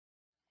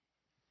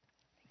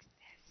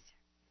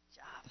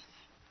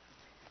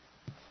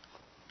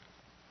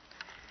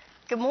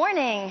Good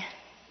morning.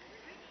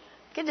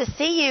 Good to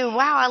see you.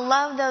 Wow, I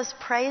love those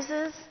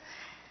praises.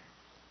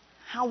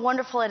 How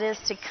wonderful it is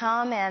to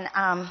come and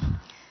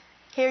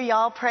hear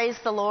y'all praise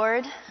the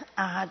Lord.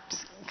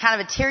 Just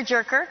kind of a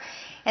tearjerker.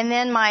 And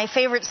then my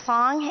favorite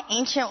song,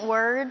 Ancient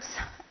Words,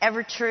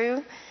 Ever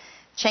True,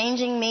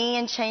 Changing Me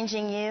and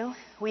Changing You.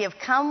 We have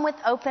come with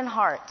open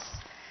hearts.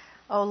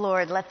 Oh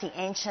Lord, let the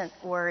ancient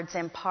words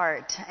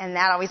impart. And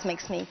that always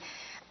makes me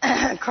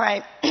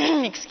cry,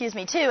 excuse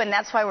me, too. And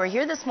that's why we're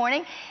here this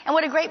morning. And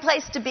what a great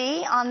place to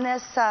be on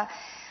this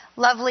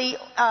lovely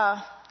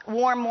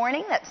warm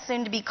morning that's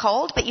soon to be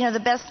cold. But you know, the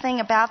best thing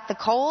about the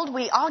cold,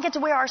 we all get to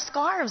wear our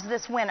scarves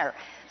this winter.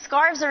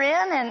 Scarves are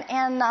in,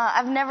 and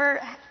I've never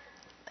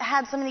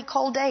had so many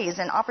cold days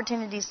and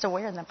opportunities to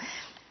wear them.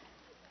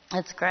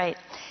 That's great.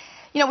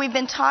 You know, we've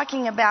been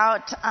talking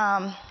about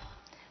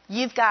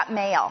You've Got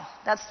Mail.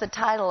 That's the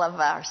title of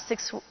our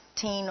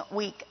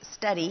 16-week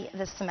study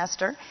this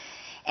semester.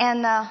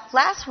 And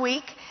last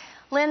week,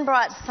 Lynn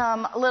brought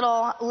some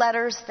little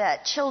letters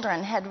that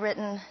children had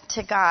written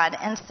to God.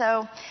 And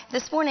so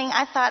this morning,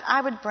 I thought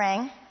I would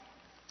bring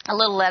a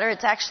little letter.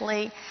 It's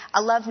actually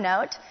a love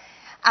note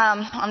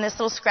on this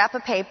little scrap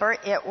of paper.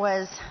 It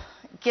was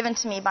given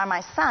to me by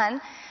my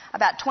son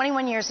about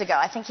 21 years ago.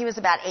 I think he was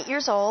about 8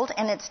 years old,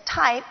 and it's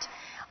typed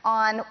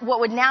on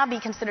what would now be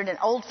considered an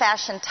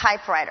old-fashioned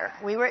typewriter.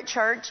 We were at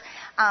church.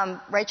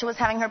 Rachel was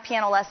having her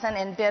piano lesson,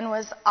 and Ben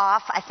was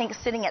off, I think,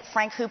 sitting at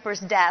Frank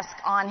Hooper's desk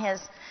on his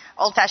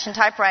old-fashioned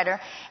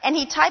typewriter. And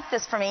he typed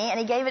this for me, and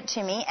he gave it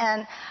to me,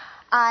 and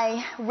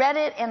I read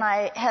it, and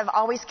I have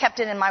always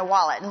kept it in my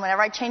wallet. And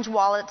whenever I change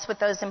wallets with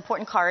those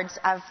important cards,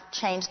 I've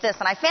changed this.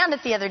 And I found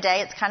it the other day.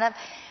 It's kind of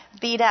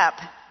beat up.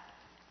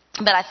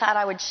 But I thought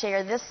I would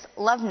share this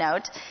love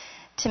note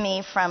to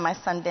me from my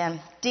son, Ben.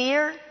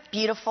 Dear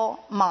beautiful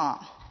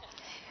Mom,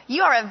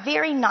 you are a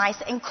very nice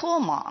and cool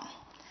mom.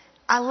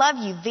 I love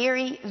you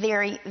very,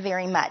 very,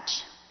 very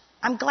much.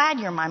 I'm glad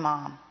you're my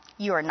mom.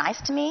 You are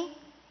nice to me,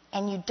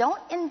 and you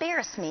don't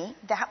embarrass me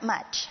that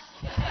much.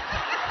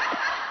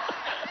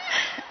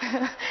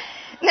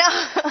 Now,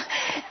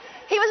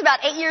 he was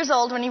about 8 years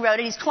old when he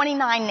wrote it. He's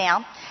 29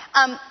 now.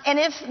 And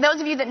if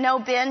those of you that know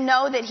Ben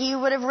know that he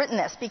would have written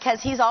this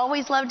because he's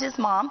always loved his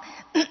mom,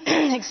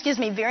 excuse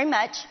me, very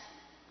much.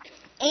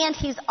 And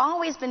he's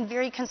always been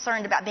very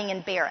concerned about being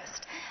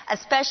embarrassed,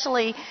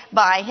 especially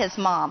by his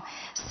mom.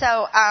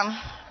 So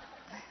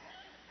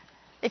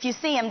if you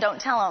see him,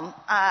 don't tell him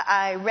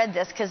I read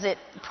this because it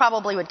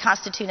probably would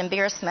constitute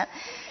embarrassment.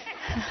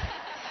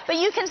 But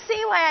you can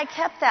see why I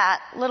kept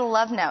that little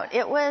love note.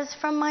 It was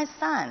from my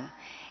son,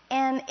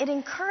 and it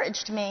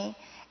encouraged me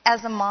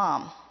as a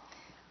mom.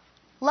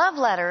 Love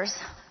letters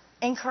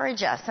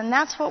encourage us, and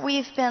that's what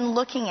we've been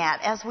looking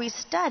at as we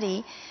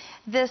study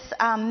this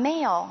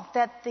mail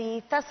that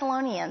the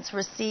Thessalonians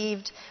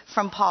received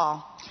from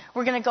Paul.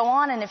 We're going to go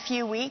on in a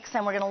few weeks,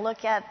 and we're going to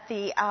look at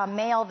the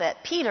mail that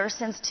Peter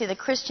sends to the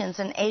Christians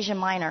in Asia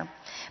Minor.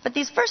 But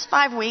these first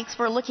 5 weeks,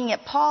 we're looking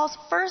at Paul's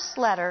first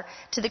letter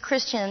to the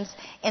Christians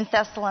in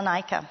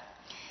Thessalonica.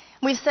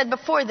 We've said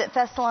before that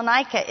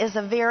Thessalonica is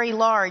a very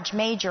large,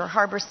 major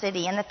harbor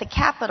city, and that the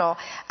capital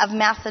of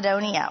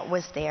Macedonia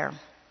was there.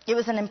 It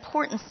was an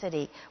important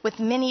city with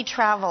many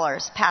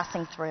travelers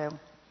passing through.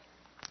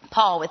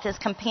 Paul, with his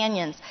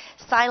companions,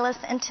 Silas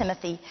and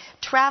Timothy,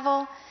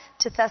 travel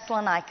to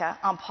Thessalonica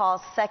on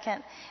Paul's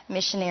second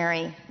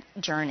missionary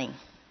journey.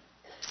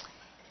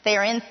 They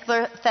are in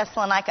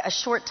Thessalonica a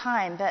short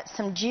time, but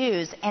some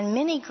Jews and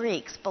many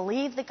Greeks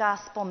believed the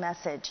gospel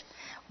message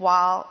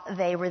while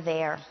they were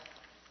there.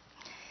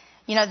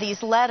 You know,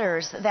 these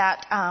letters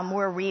that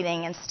we're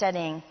reading and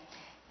studying,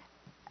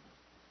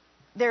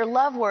 they're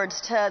love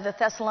words to the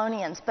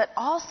Thessalonians, but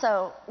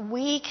also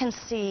we can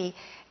see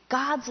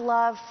God's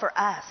love for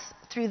us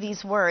through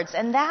these words.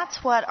 And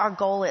that's what our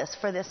goal is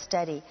for this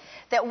study,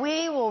 that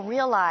we will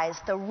realize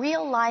the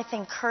real life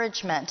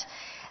encouragement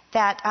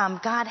that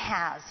God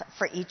has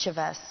for each of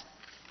us.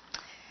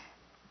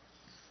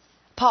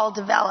 Paul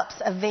develops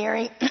a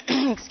very,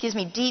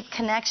 deep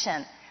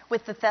connection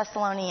with the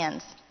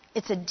Thessalonians.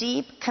 It's a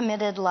deep,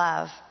 committed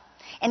love.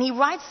 And he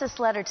writes this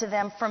letter to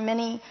them for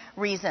many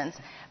reasons.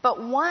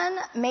 But one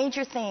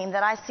major theme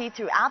that I see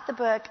throughout the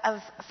book of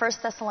 1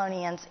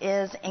 Thessalonians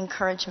is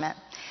encouragement.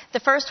 The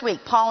first week,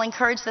 Paul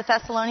encouraged the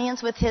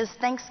Thessalonians with his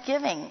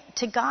thanksgiving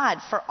to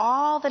God for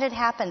all that had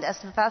happened as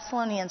the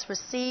Thessalonians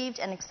received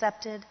and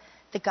accepted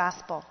the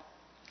gospel.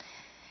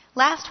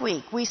 Last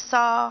week, we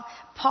saw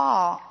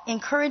Paul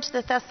encourage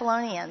the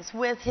Thessalonians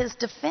with his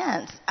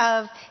defense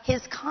of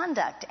his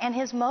conduct and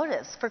his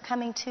motives for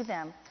coming to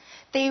them.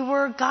 They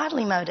were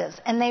godly motives,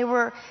 and they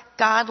were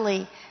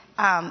godly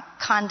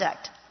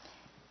conduct.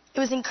 It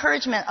was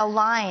encouragement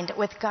aligned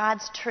with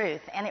God's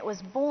truth, and it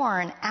was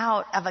born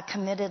out of a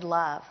committed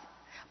love.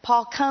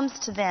 Paul comes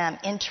to them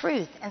in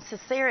truth and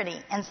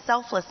sincerity and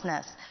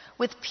selflessness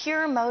with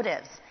pure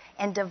motives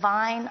and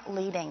divine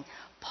leading.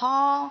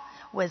 Paul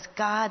was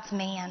God's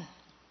man.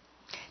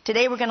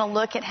 Today we're going to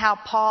look at how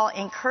Paul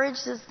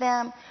encourages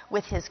them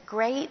with his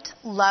great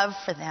love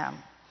for them.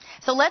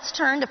 So let's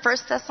turn to 1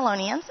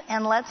 Thessalonians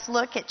and let's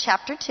look at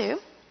chapter 2. And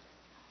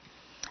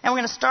we're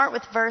going to start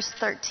with verse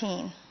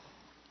 13.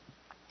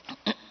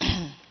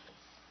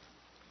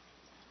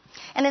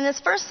 And in this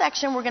first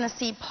section, we're going to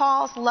see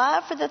Paul's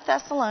love for the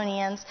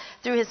Thessalonians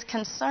through his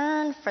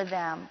concern for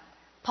them.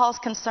 Paul's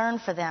concern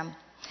for them.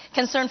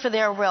 Concern for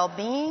their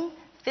well-being,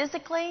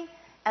 physically,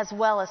 as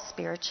well as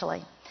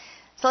spiritually.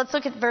 So let's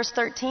look at verse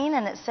 13,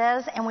 and it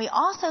says, "And we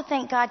also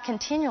thank God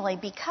continually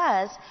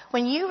because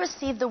when you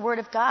received the word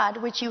of God,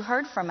 which you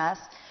heard from us,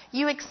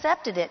 you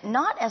accepted it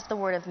not as the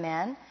word of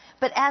men,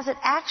 but as it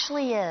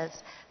actually is,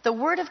 the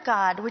word of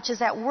God which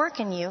is at work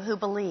in you who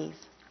believe.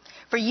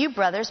 For you,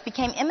 brothers,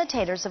 became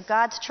imitators of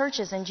God's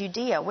churches in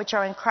Judea, which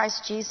are in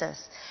Christ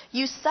Jesus.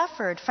 You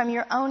suffered from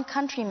your own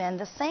countrymen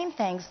the same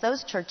things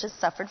those churches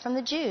suffered from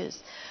the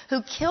Jews,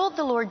 who killed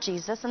the Lord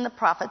Jesus and the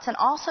prophets and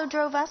also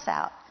drove us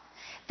out.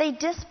 They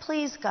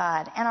displease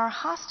God and are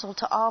hostile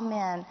to all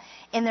men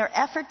in their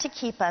effort to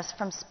keep us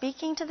from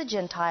speaking to the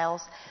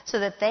Gentiles so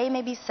that they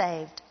may be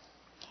saved.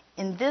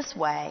 In this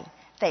way,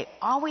 they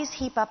always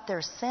heap up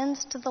their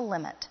sins to the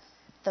limit.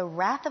 The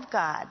wrath of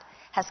God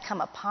has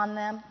come upon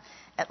them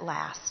at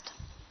last."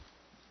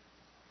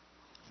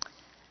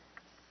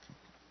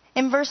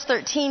 In verse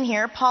 13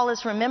 here, Paul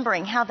is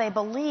remembering how they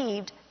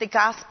believed the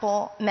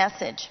gospel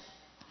message.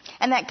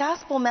 And that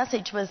gospel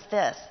message was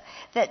this,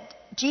 that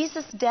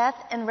Jesus' death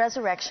and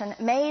resurrection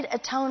made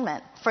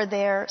atonement for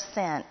their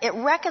sin. It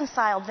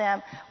reconciled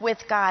them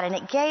with God, and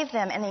it gave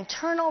them an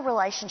eternal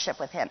relationship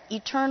with Him,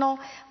 eternal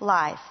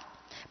life.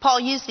 Paul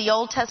used the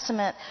Old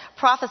Testament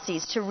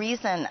prophecies to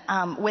reason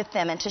with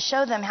them and to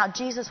show them how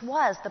Jesus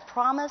was the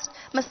promised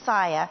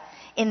Messiah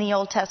in the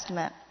Old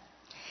Testament.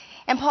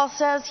 And Paul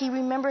says he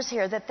remembers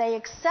here that they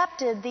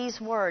accepted these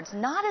words,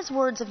 not as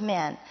words of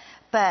men,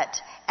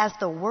 but as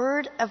the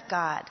Word of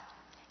God.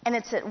 And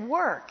it's at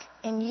work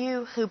in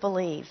you who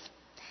believe.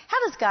 How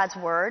does God's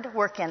Word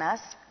work in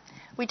us?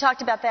 We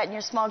talked about that in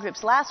your small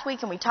groups last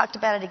week, and we talked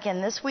about it again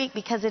this week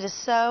because it is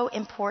so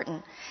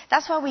important.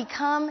 That's why we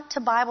come to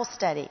Bible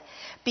study,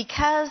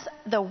 because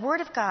the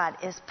Word of God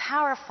is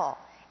powerful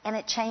and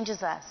it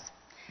changes us.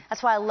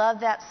 That's why I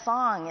love that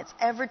song. It's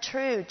ever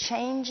true,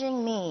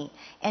 changing me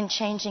and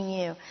changing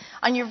you.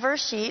 On your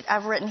verse sheet,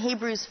 I've written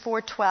Hebrews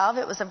 4:12.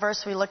 It was a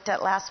verse we looked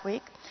at last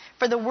week.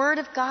 For the Word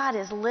of God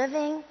is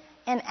living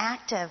and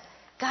active.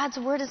 God's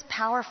Word is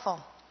powerful.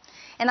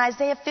 And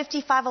Isaiah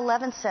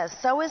 55:11 says,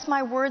 "So is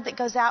my word that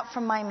goes out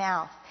from my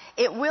mouth.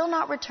 It will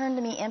not return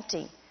to me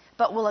empty,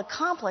 but will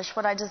accomplish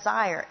what I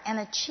desire and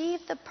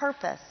achieve the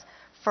purpose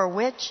for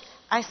which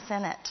I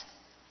sent it."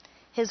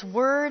 His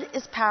word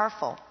is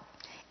powerful.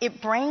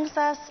 It brings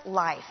us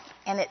life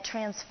and it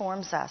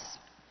transforms us.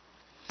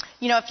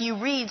 You know, if you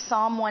read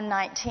Psalm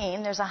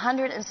 119, there's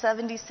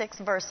 176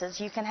 verses.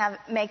 You can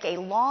make a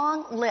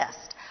long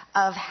list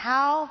of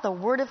how the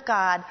Word of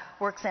God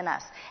works in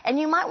us. And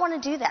you might want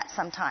to do that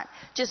sometime.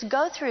 Just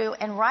go through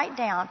and write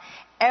down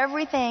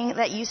everything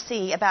that you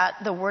see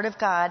about the Word of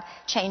God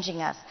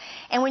changing us.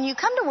 And when you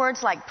come to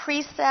words like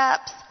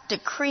precepts,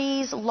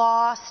 decrees,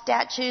 law,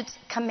 statutes,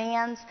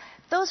 commands,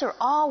 those are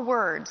all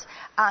words,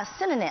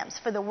 synonyms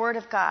for the Word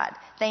of God.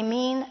 They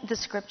mean the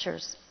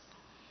Scriptures.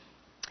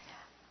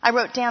 I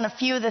wrote down a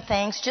few of the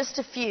things, just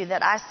a few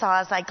that I saw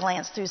as I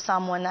glanced through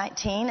Psalm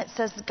 119. It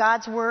says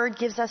God's Word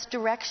gives us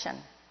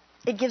direction.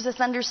 It gives us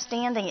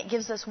understanding. It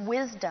gives us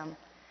wisdom.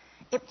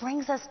 It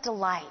brings us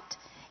delight.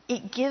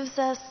 It gives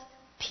us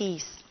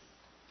peace.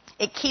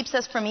 It keeps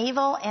us from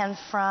evil and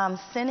from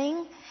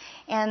sinning.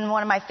 And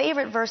one of my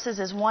favorite verses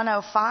is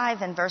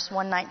 105 in verse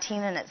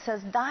 119, and it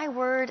says, "Thy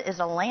word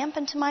is a lamp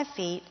unto my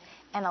feet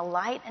and a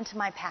light unto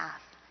my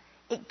path."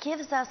 It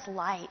gives us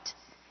light.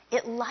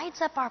 It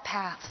lights up our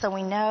path so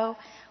we know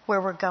where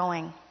we're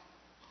going.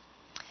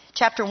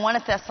 Chapter 1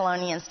 of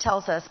Thessalonians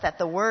tells us that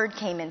the Word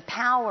came in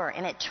power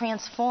and it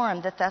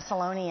transformed the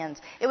Thessalonians.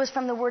 It was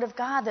from the Word of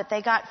God that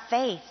they got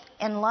faith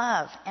and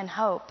love and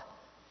hope.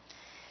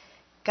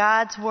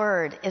 God's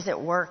Word is at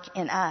work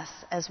in us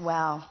as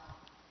well.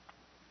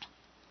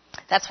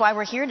 That's why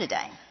we're here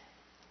today,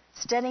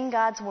 studying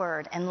God's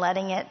Word and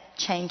letting it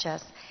change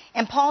us.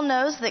 And Paul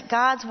knows that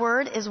God's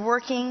Word is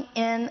working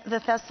in the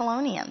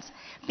Thessalonians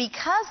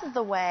because of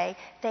the way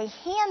they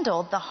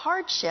handled the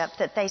hardship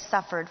that they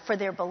suffered for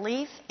their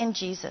belief in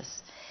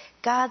Jesus.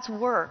 God's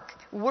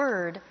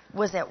Word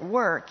was at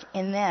work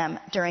in them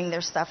during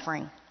their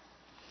suffering.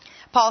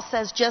 Paul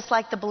says, just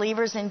like the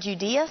believers in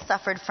Judea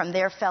suffered from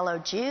their fellow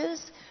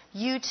Jews,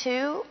 you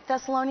too,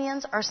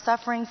 Thessalonians, are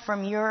suffering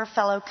from your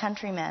fellow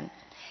countrymen.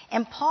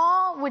 And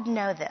Paul would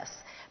know this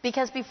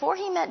because before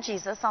he met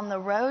Jesus on the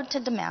road to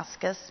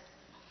Damascus,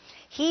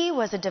 he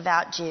was a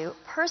devout Jew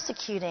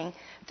persecuting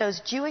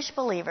those Jewish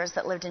believers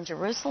that lived in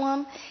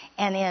Jerusalem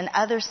and in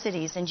other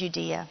cities in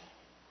Judea.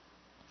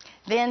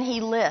 Then he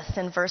lists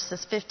in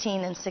verses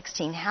 15 and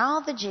 16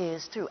 how the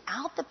Jews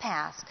throughout the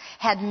past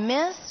had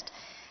missed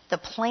the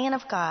plan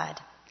of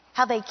God,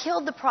 how they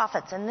killed the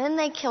prophets and then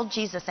they killed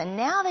Jesus, and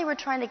now they were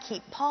trying to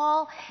keep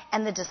Paul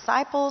and the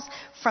disciples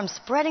from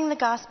spreading the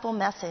gospel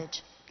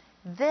message.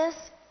 This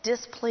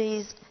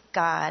displeased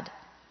God.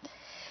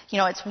 You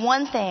know, it's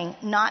one thing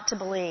not to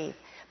believe,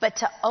 but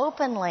to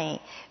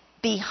openly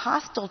be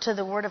hostile to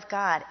the Word of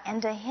God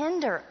and to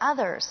hinder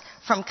others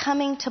from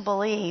coming to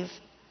believe,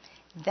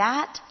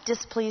 that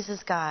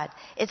displeases God.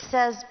 It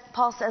says,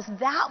 Paul says,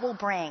 that will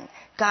bring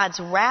God's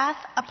wrath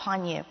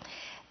upon you.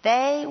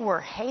 They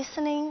were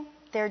hastening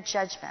their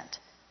judgment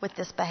with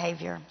this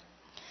behavior.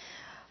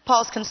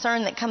 Paul's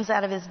concern that comes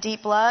out of his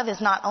deep love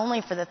is not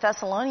only for the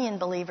Thessalonian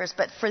believers,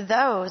 but for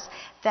those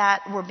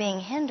that were being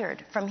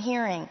hindered from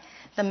hearing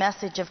the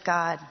message of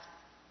God.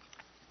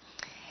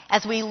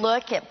 As we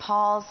look at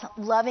Paul's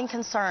loving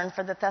concern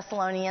for the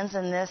Thessalonians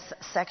in this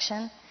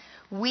section,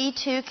 we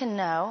too can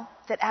know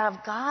that out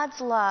of God's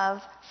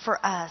love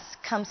for us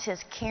comes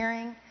his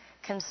caring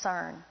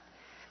concern.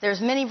 There's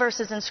many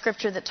verses in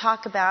Scripture that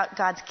talk about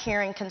God's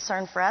caring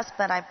concern for us,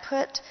 but I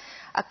put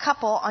a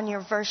couple on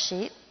your verse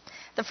sheet.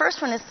 The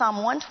first one is Psalm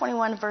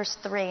 121, verse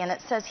 3, and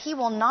it says, "He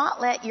will not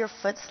let your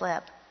foot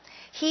slip.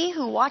 He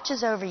who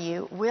watches over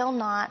you will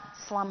not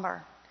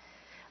slumber."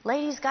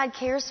 Ladies, God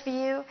cares for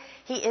you.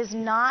 He is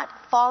not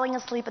falling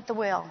asleep at the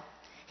wheel.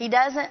 He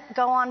doesn't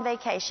go on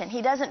vacation.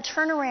 He doesn't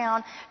turn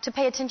around to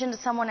pay attention to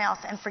someone else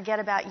and forget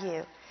about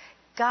you.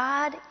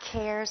 God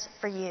cares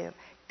for you.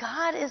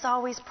 God is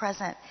always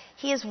present.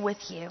 He is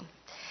with you.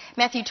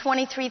 Matthew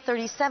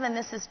 23:37,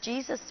 this is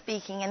Jesus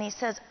speaking, and he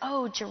says,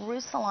 "Oh,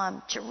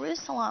 Jerusalem,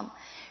 Jerusalem,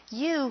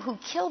 you who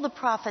kill the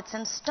prophets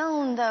and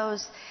stone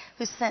those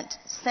who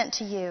sent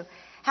to you.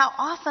 How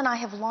often I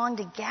have longed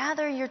to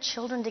gather your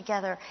children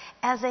together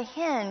as a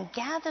hen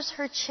gathers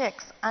her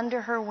chicks under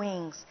her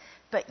wings,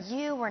 but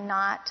you were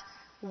not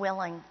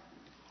willing."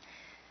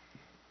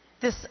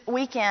 This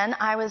weekend,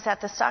 I was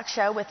at the stock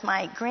show with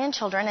my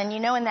grandchildren, and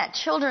you know, in that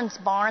children's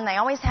barn, they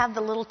always have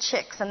the little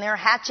chicks, and they're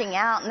hatching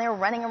out, and they're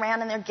running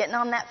around, and they're getting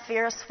on that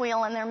Ferris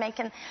wheel, and they're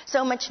making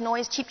so much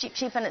noise, cheep, cheep,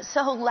 cheep, and it's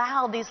so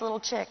loud, these little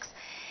chicks.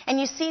 And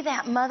you see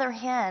that mother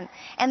hen,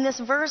 and this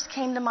verse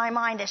came to my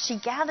mind as she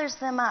gathers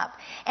them up,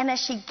 and as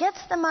she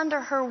gets them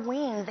under her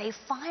wing, they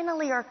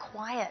finally are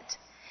quiet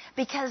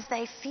because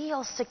they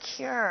feel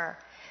secure.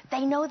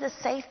 They know the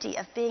safety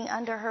of being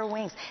under her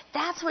wings.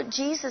 That's what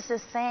Jesus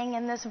is saying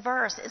in this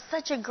verse. It's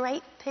such a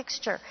great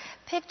picture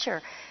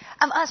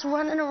of us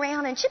running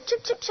around and chip,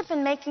 chip, chip, chip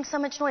and making so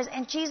much noise.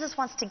 And Jesus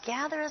wants to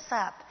gather us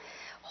up,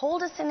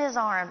 hold us in his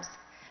arms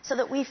so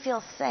that we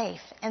feel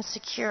safe and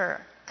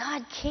secure.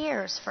 God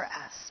cares for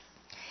us.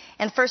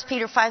 And 1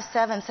 Peter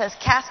 5:7 says,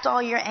 "Cast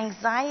all your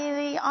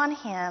anxiety on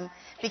him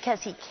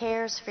because he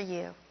cares for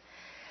you."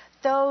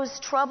 Those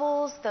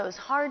troubles, those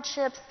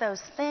hardships, those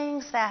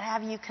things that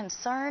have you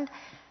concerned,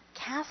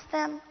 cast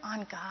them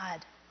on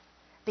God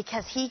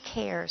because he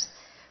cares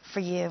for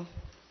you.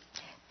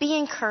 Be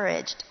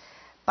encouraged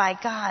by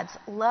God's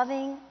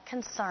loving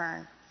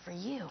concern for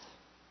you.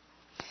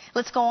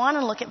 Let's go on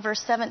and look at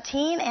verse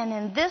 17. And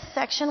in this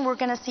section, we're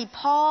going to see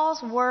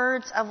Paul's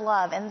words of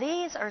love. And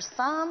these are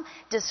some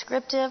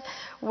descriptive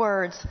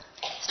words.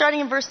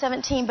 Starting in verse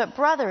 17, "But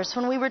brothers,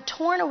 when we were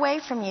torn away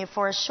from you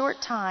for a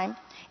short time,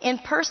 in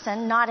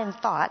person, not in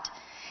thought,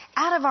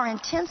 out of our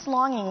intense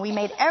longing, we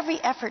made every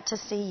effort to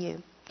see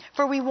you.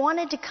 For we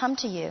wanted to come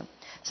to you.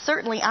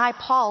 Certainly I,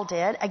 Paul,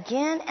 did,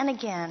 again and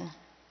again.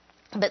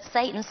 But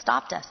Satan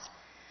stopped us.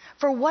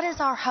 For what is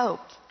our hope,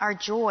 our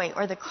joy,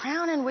 or the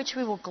crown in which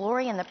we will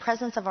glory in the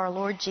presence of our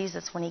Lord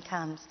Jesus when he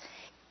comes?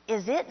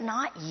 Is it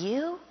not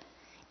you?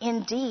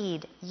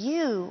 Indeed,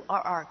 you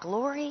are our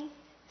glory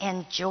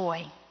and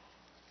joy."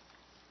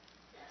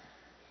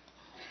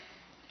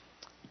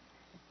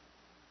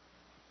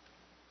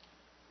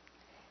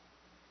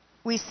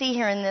 We see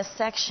here in this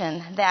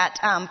section that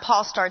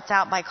Paul starts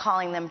out by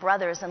calling them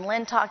brothers, and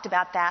Lynn talked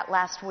about that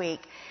last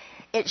week.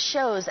 It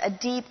shows a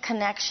deep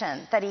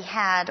connection that he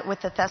had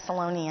with the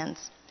Thessalonians.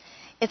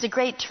 It's a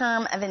great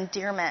term of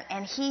endearment,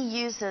 and he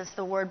uses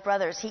the word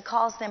brothers. He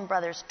calls them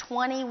brothers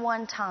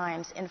 21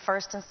 times in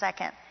 1st and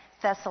 2nd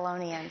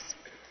Thessalonians.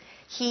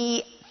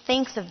 He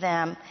thinks of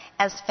them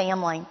as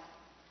family.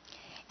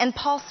 And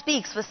Paul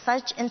speaks with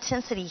such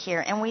intensity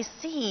here, and we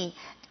see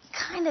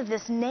kind of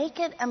this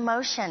naked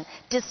emotion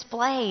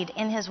displayed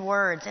in his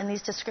words, in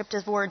these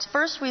descriptive words.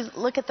 First, we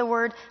look at the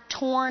word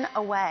torn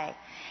away.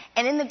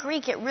 And in the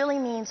Greek, it really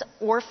means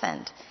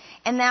orphaned.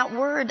 And that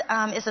word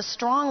is a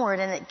strong word,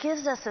 and it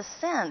gives us a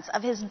sense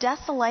of his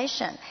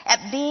desolation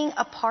at being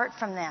apart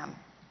from them.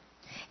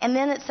 And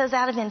then it says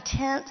out of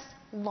intense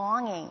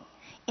longing.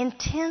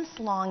 Intense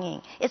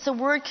longing. It's a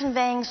word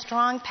conveying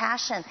strong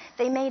passion.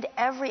 They made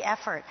every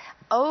effort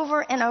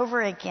over and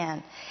over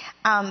again.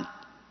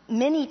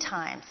 Many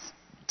times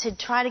to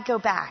try to go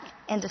back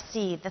and to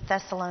see the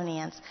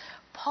Thessalonians.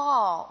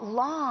 Paul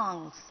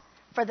longs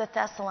for the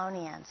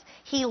Thessalonians.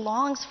 He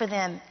longs for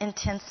them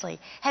intensely.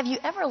 Have you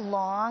ever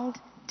longed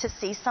to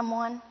see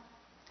someone?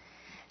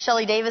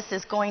 Shelley Davis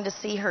is going to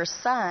see her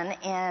son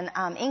in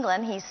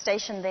England. He's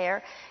stationed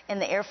there in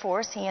the Air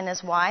Force, he and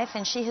his wife,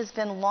 and she has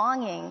been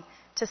longing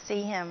to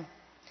see him.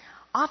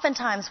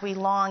 Oftentimes we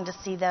long to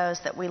see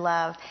those that we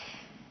love.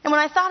 And when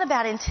I thought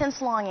about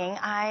intense longing,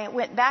 I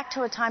went back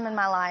to a time in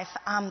my life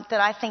that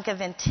I think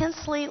of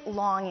intensely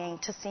longing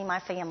to see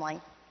my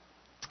family.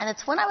 And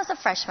it's when I was a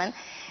freshman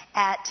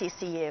at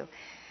TCU.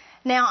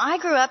 Now, I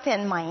grew up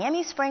in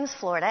Miami Springs,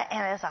 Florida,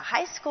 and as a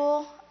high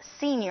school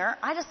senior,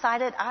 I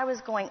decided I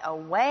was going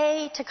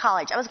away to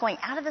college. I was going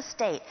out of the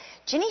state.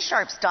 Jenny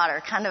Sharp's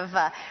daughter kind of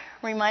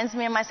reminds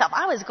me of myself.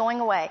 I was going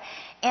away.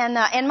 And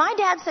my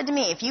dad said to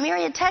me, if you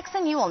marry a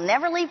Texan, you will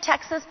never leave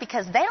Texas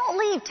because they don't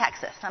leave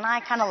Texas. And I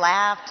kind of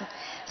laughed and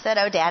said,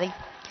 oh, Daddy.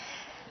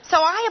 So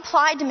I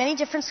applied to many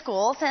different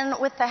schools, and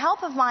with the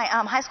help of my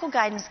high school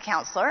guidance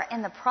counselor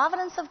and the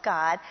providence of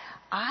God,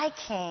 I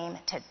came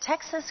to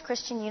Texas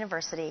Christian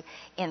University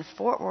in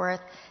Fort Worth,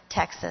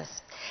 Texas.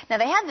 Now,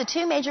 they had the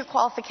two major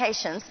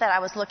qualifications that I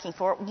was looking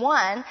for.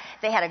 One,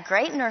 they had a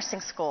great nursing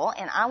school,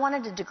 and I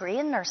wanted a degree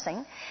in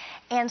nursing.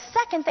 And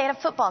second, they had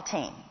a football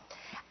team.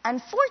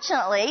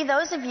 Unfortunately,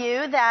 those of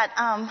you that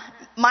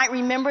might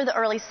remember the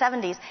early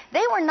 70s,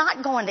 they were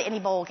not going to any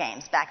bowl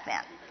games back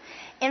then.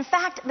 In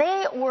fact,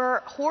 they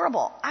were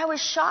horrible. I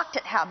was shocked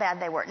at how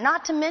bad they were.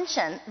 Not to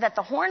mention that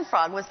the Horned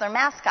Frog was their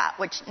mascot,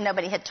 which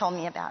nobody had told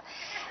me about.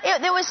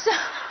 It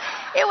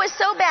was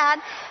so bad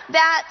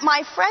that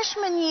my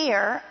freshman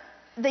year,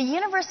 the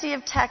University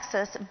of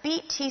Texas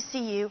beat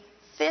TCU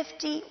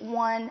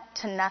 51-0.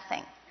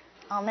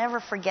 I'll never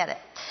forget it.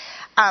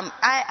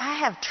 I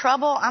have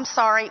trouble, I'm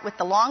sorry, with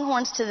the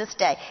Longhorns to this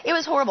day. It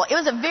was horrible. It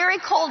was a very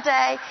cold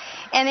day,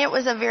 and it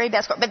was a very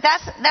bad score. But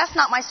that's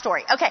not my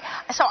story. Okay,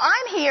 so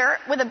I'm here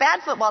with a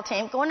bad football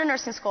team, going to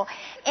nursing school,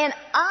 and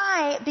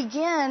I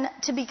begin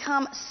to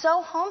become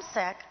so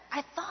homesick,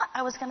 I thought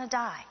I was going to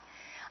die.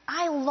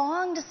 I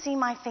longed to see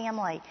my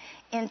family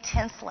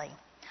intensely.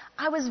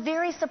 I was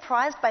very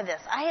surprised by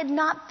this. I had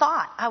not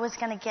thought I was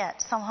going to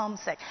get so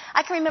homesick.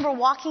 I can remember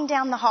walking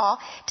down the hall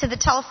to the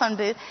telephone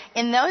booth.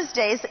 In those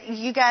days,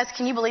 you guys,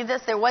 can you believe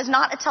this? There was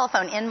not a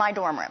telephone in my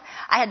dorm room.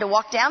 I had to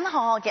walk down the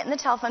hall, get in the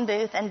telephone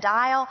booth, and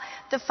dial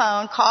the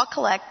phone, call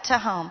collect to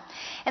home.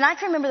 And I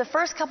can remember the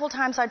first couple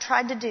times I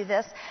tried to do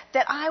this,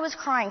 that I was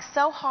crying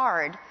so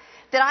hard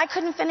that I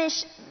couldn't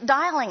finish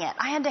dialing it.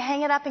 I had to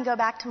hang it up and go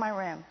back to my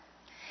room.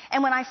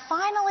 And when I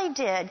finally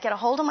did get a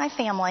hold of my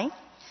family,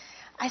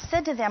 I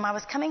said to them, I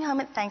was coming home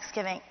at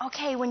Thanksgiving,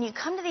 okay, when you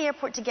come to the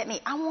airport to get me,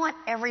 I want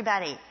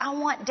everybody. I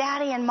want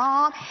Daddy and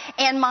Mom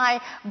and my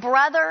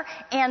brother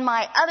and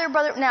my other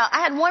brother. Now,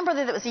 I had one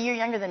brother that was a year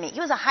younger than me. He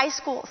was a high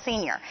school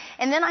senior.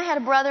 And then I had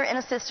a brother and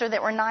a sister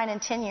that were 9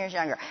 and 10 years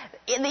younger.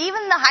 And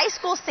even the high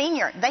school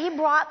senior, they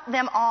brought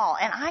them all.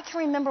 And I can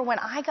remember when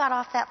I got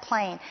off that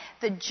plane,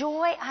 the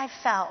joy I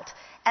felt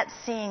at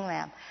seeing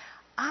them.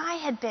 I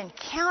had been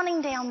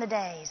counting down the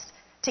days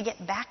to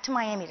get back to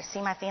Miami to see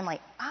my family.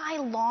 I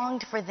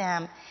longed for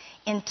them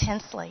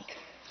intensely.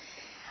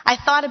 I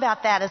thought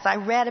about that as I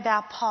read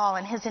about Paul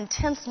and his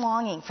intense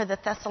longing for the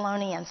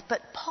Thessalonians,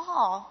 but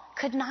Paul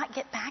could not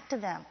get back to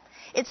them.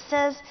 It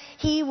says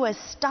he was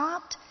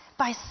stopped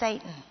by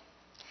Satan.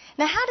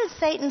 Now, how did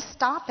Satan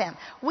stop him?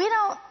 We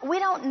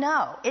don't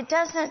know. It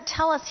doesn't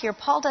tell us here.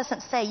 Paul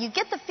doesn't say. You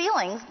get the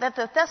feelings that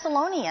the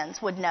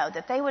Thessalonians would know,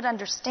 that they would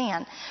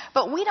understand.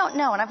 But we don't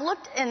know. And I've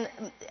looked in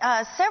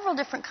several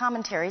different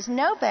commentaries.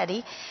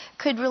 Nobody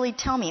could really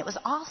tell me. It was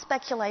all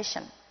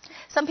speculation.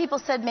 Some people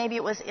said maybe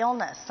it was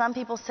illness. Some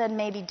people said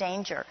maybe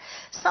danger.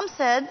 Some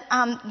said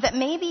that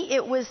maybe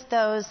it was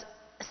those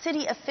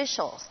city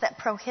officials that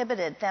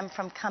prohibited them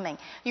from coming.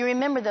 You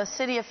remember those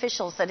city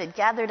officials that had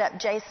gathered up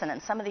Jason and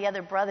some of the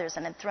other brothers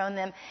and had thrown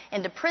them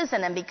into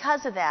prison, and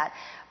because of that,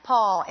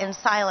 Paul and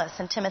Silas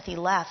and Timothy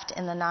left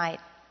in the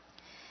night.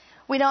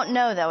 We don't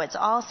know, though. It's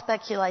all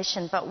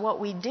speculation, but what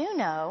we do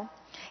know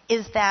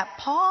is that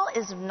Paul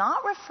is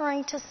not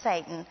referring to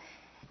Satan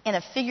in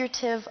a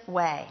figurative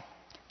way.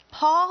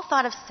 Paul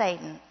thought of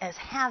Satan as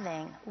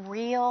having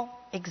real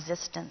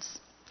existence.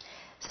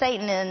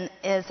 Satan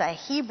is a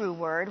Hebrew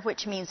word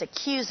which means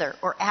accuser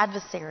or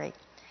adversary.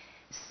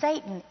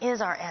 Satan is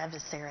our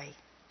adversary.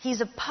 He's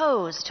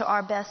opposed to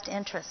our best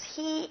interests.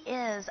 He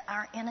is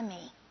our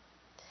enemy.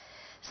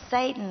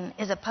 Satan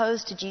is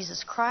opposed to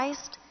Jesus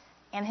Christ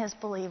and his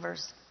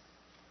believers.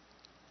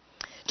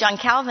 John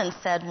Calvin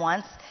said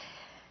once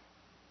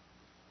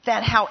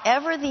that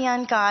however the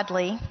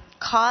ungodly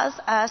cause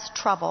us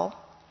trouble,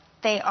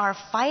 they are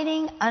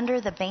fighting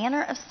under the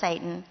banner of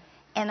Satan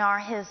and are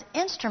his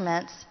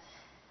instruments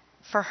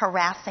for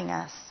harassing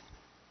us.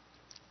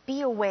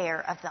 Be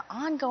aware of the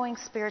ongoing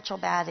spiritual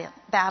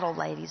battle,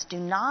 ladies. Do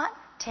not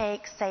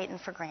take Satan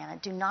for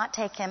granted. Do not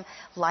take him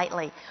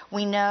lightly.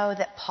 We know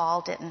that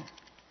Paul didn't.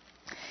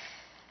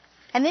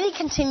 And then he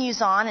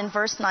continues on in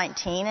verse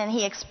 19, and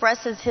he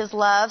expresses his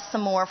love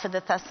some more for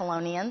the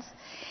Thessalonians.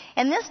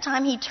 And this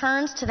time he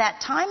turns to that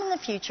time in the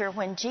future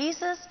when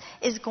Jesus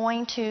is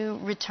going to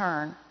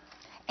return.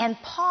 And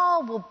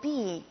Paul will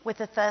be with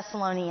the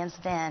Thessalonians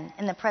then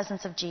in the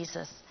presence of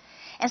Jesus.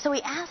 And so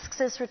he asks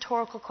this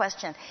rhetorical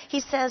question.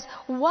 He says,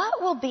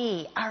 what will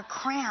be our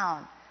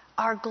crown,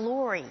 our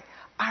glory,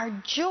 our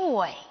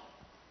joy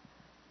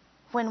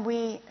when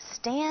we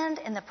stand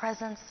in the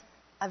presence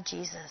of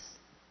Jesus?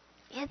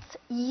 It's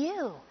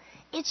you.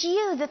 It's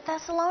you, the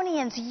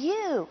Thessalonians.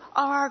 You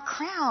are our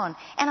crown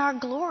and our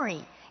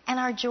glory and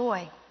our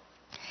joy.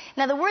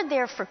 Now, the word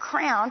there for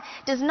crown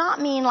does not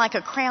mean like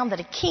a crown that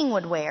a king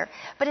would wear,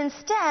 but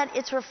instead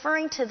it's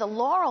referring to the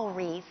laurel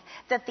wreath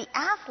that the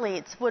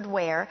athletes would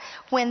wear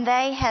when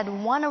they had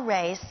won a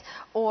race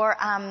or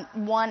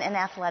won an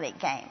athletic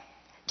game.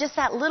 Just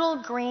that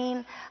little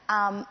green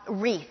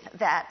wreath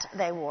that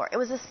they wore. It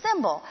was a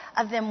symbol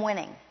of them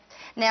winning.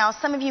 Now,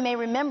 some of you may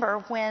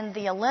remember when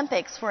the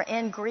Olympics were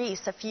in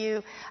Greece a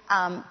few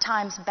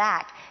times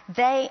back,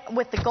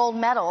 with the gold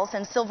medals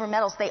and silver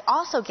medals, they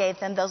also gave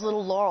them those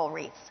little laurel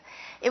wreaths.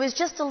 It was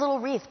just a little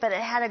wreath, but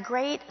it had a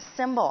great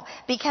symbol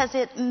because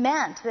it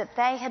meant that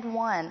they had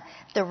won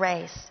the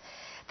race.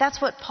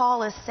 That's what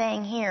Paul is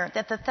saying here,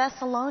 that the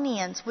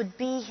Thessalonians would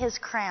be his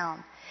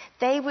crown.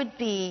 They would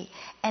be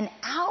an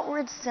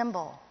outward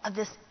symbol of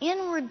this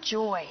inward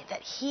joy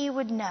that he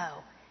would know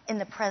in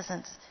the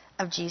presence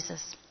of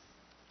Jesus.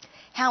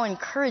 How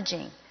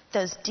encouraging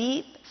those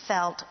deep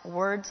felt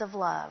words of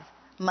love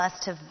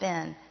must have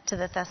been to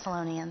the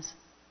Thessalonians.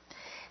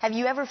 Have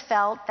you ever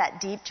felt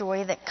that deep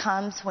joy that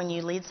comes when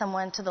you lead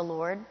someone to the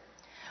Lord?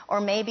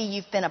 Or maybe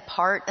you've been a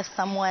part of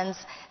someone's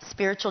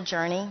spiritual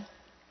journey.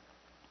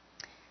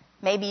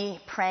 Maybe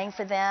praying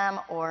for them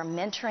or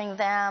mentoring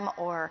them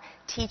or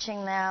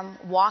teaching them,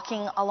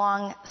 walking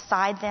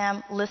alongside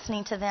them,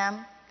 listening to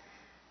them.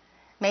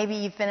 Maybe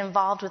you've been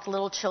involved with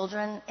little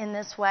children in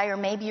this way, or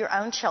maybe your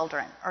own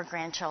children or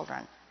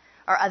grandchildren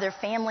or other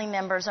family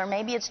members, or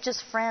maybe it's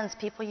just friends,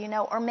 people you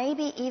know, or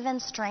maybe even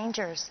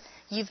strangers.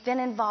 You've been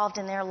involved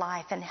in their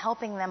life and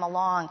helping them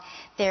along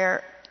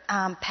their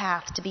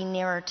path to be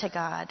nearer to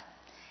God.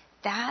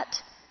 That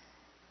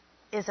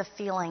is a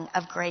feeling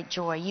of great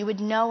joy. You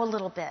would know a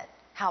little bit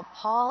how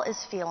Paul is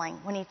feeling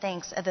when he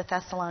thinks of the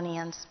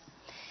Thessalonians.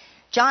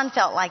 John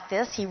felt like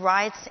this. He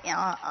writes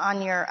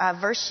on your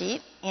verse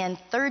sheet in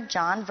 3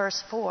 John,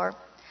 verse 4,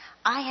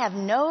 I have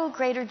no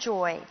greater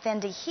joy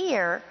than to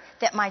hear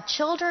that my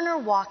children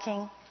are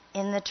walking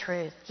in the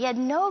truth. He had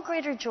no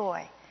greater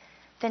joy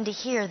than to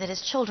hear that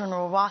his children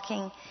were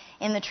walking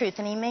in the truth.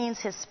 And he means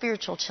his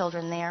spiritual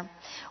children there.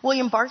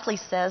 William Barclay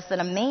says that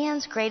a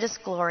man's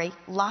greatest glory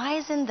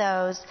lies in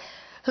those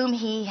whom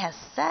he has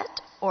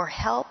set or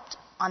helped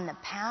on the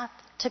path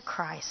to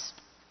Christ.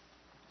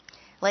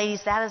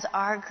 Ladies, that is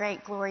our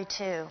great glory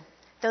too.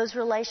 Those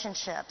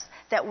relationships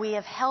that we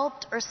have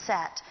helped or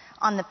set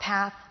on the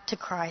path to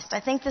Christ. I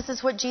think this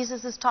is what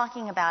Jesus is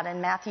talking about in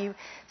Matthew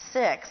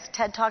 6.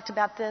 Ted talked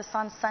about this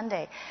on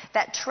Sunday.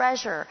 That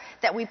treasure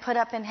that we put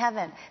up in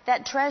heaven.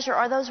 That treasure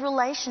are those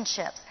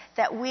relationships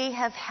that we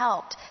have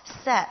helped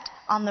set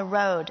on the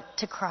road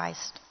to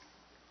Christ.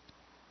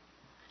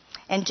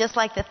 And just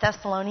like the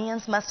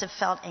Thessalonians must have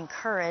felt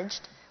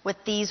encouraged with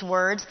these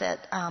words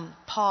that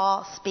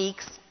Paul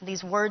speaks,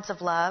 these words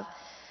of love,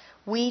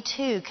 we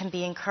too can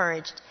be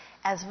encouraged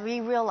as we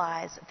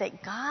realize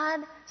that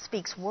God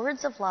speaks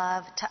words of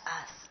love to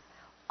us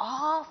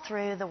all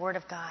through the Word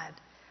of God.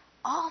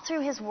 All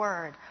through His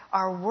Word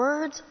are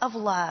words of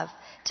love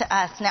to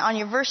us. Now, on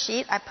your verse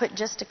sheet, I put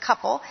just a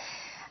couple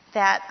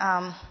that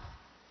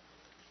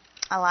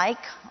I like.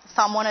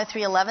 Psalm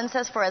 103:11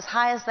 says, for as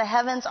high as the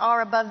heavens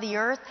are above the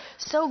earth,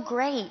 so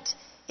great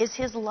is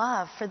His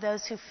love for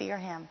those who fear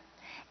Him.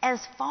 As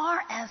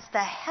far as the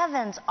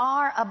heavens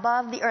are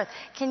above the earth.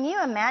 Can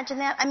you imagine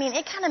that? I mean,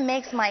 it kind of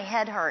makes my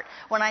head hurt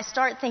when I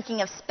start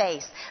thinking of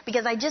space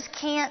because I just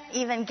can't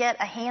even get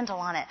a handle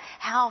on it,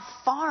 how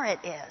far it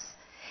is.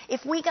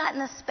 If we got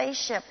in a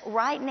spaceship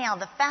right now,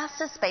 the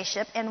fastest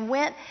spaceship, and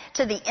went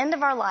to the end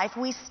of our life,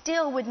 we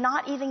still would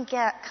not even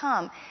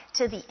come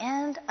to the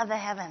end of the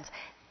heavens.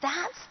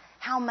 That's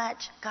how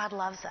much God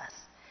loves us.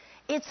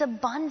 It's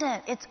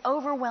abundant. It's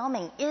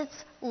overwhelming. It's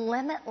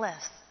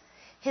limitless.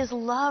 His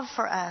love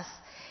for us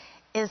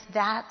is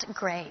that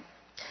great.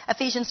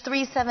 Ephesians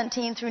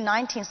 3:17 through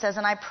 19 says,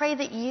 and I pray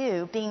that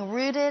you, being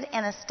rooted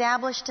and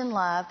established in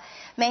love,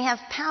 may have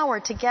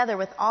power together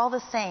with all the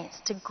saints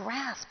to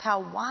grasp how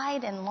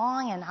wide and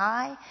long and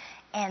high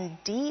and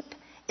deep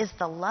is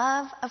the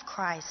love of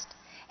Christ,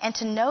 and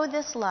to know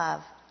this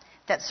love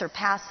that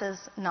surpasses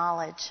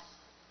knowledge.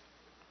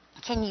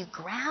 Can you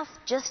grasp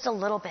just a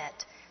little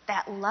bit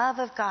that love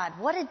of God?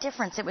 What a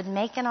difference it would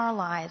make in our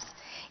lives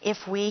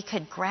if we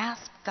could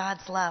grasp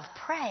God's love.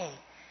 Pray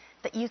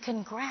that you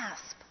can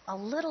grasp a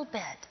little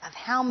bit of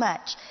how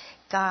much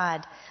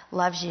God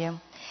loves you.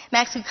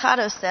 Max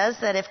Lucado says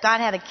that if God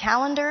had a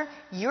calendar,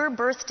 your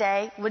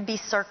birthday would be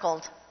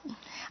circled.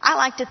 I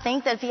like to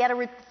think that if He had a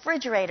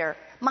refrigerator,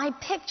 my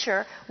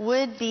picture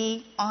would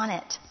be on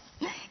it.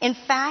 In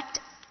fact,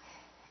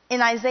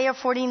 in Isaiah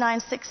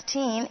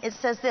 49:16, it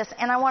says this,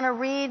 and I want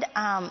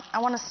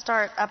to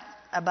start up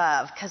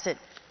above because it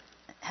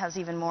has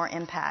even more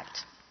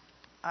impact.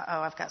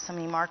 I've got so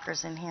many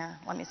markers in here.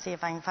 Let me see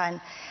if I can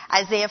find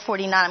Isaiah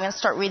 49. I'm going to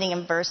start reading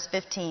in verse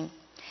 15.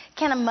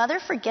 Can a mother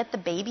forget the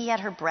baby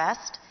at her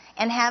breast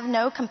and have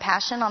no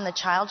compassion on the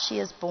child she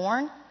has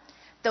born?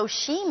 Though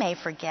she may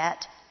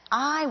forget,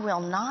 I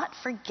will not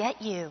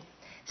forget you.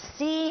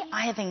 See,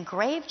 I have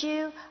engraved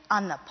you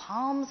on the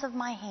palms of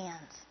my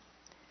hands.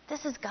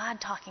 This is God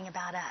talking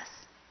about us.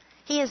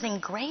 He has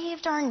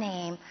engraved our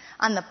name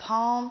on the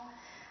palm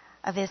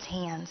of his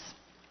hands.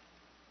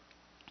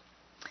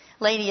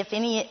 Ladies,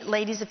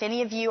 if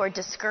any of you are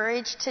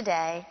discouraged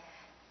today,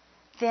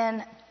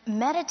 then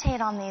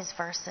meditate on these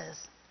verses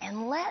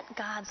and let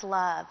God's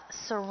love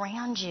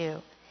surround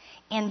you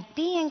and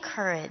be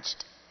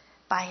encouraged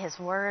by his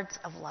words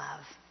of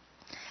love.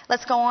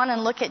 Let's go on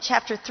and look at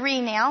chapter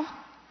 3 now.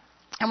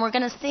 And we're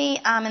going to see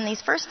in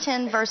these first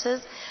 10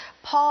 verses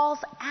Paul's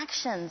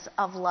actions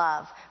of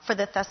love for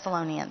the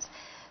Thessalonians.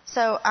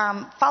 So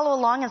follow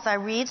along as I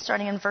read,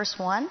 starting in verse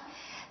 1.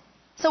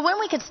 So when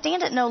we could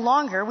stand it no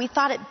longer, we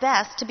thought it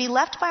best to be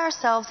left by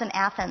ourselves in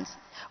Athens.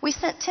 We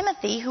sent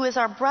Timothy, who is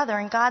our brother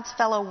and God's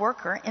fellow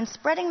worker, in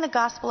spreading the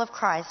gospel of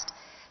Christ,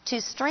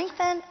 to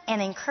strengthen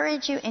and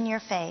encourage you in your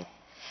faith,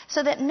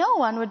 so that no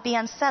one would be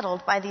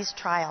unsettled by these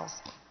trials.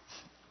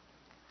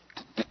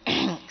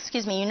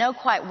 Excuse me, you know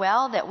quite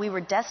well that we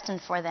were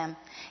destined for them.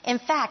 In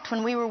fact,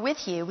 when we were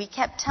with you, we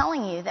kept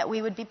telling you that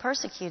we would be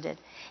persecuted.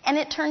 And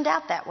it turned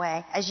out that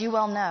way, as you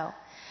well know.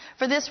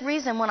 For this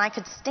reason, when I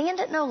could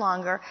stand it no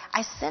longer,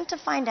 I sent to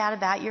find out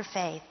about your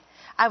faith.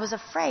 I was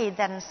afraid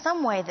that in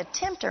some way the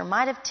tempter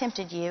might have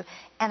tempted you,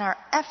 and our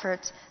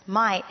efforts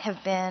might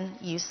have been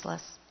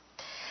useless.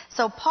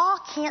 So Paul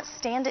can't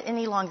stand it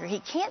any longer. He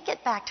can't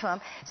get back to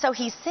him. So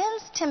he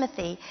sends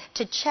Timothy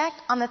to check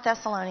on the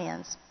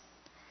Thessalonians.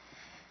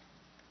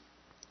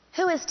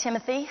 Who is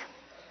Timothy?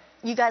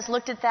 You guys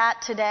looked at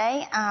that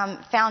today,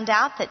 found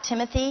out that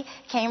Timothy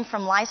came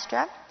from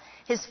Lystra.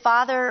 His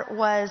father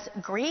was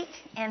Greek,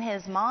 and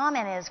his mom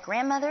and his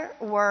grandmother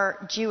were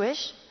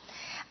Jewish.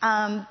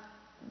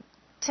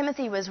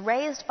 Timothy was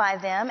raised by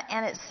them,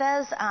 and it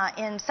says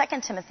in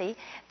 2 Timothy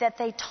that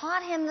they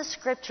taught him the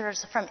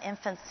scriptures from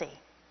infancy.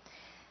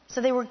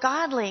 So they were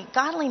godly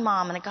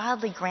mom and a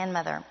godly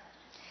grandmother.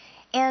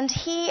 And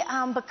he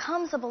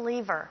becomes a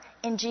believer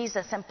in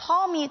Jesus. And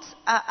Paul meets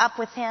up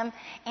with him,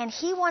 and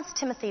he wants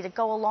Timothy to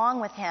go along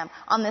with him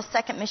on this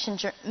second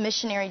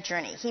missionary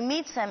journey. He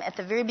meets him at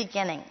the very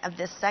beginning of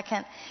this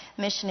second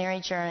missionary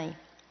journey.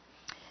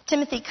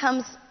 Timothy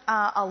comes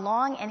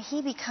along, and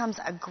he becomes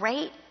a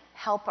great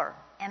helper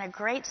and a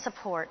great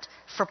support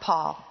for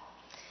Paul.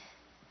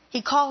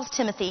 He calls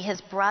Timothy his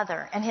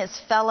brother and his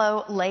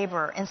fellow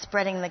laborer in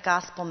spreading the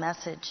gospel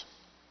message.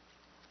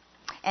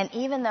 And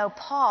even though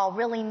Paul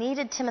really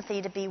needed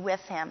Timothy to be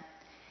with him,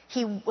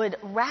 he would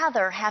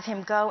rather have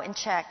him go and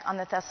check on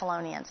the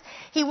Thessalonians.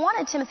 He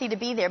wanted Timothy to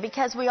be there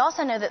because we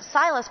also know that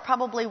Silas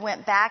probably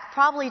went back,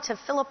 probably to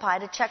Philippi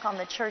to check on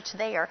the church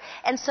there.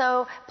 And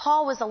so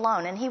Paul was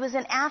alone, and he was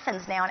in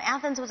Athens now. And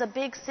Athens was a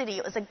big city.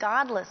 It was a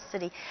godless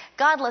city.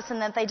 Godless in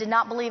that they did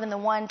not believe in the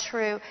one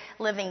true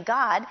living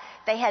God.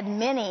 They had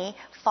many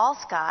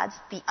false gods,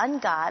 the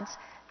ungods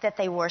that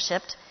they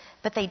worshipped,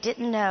 but they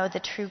didn't know the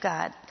true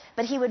God.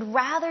 But he would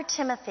rather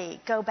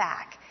Timothy go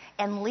back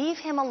and leave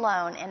him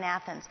alone in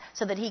Athens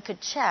so that he could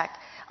check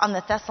on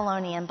the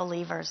Thessalonian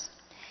believers.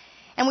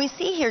 And we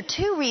see here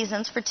two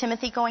reasons for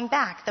Timothy going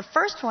back. The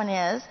first one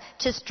is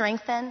to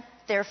strengthen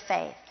their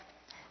faith.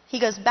 He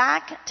goes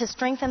back to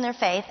strengthen their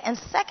faith, and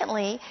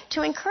secondly,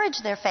 to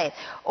encourage their faith.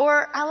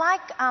 Or I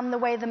like the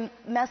way the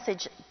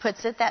Message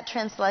puts it. That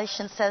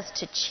translation says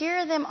to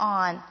cheer them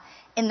on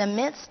in the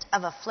midst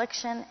of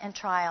affliction and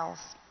trials.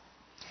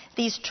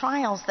 These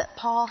trials that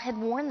Paul had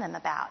warned them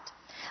about.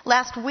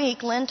 Last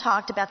week, Lynn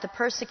talked about the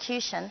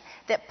persecution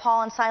that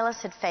Paul and Silas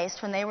had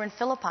faced when they were in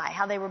Philippi,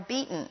 how they were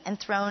beaten and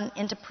thrown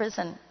into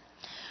prison.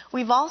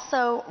 We've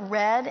also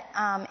read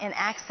in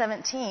Acts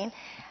 17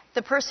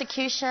 the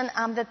persecution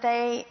that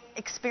they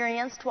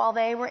experienced while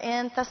they were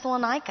in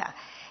Thessalonica,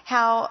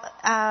 how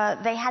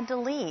they had to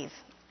leave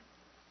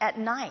at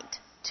night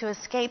to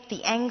escape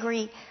the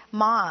angry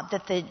mob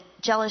that the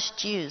jealous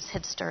Jews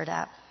had stirred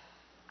up.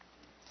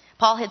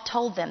 Paul had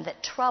told them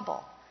that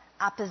trouble,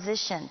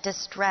 opposition,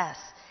 distress,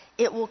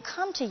 it will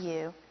come to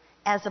you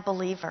as a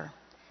believer,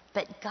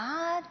 but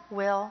God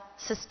will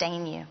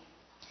sustain you.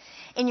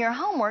 In your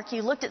homework,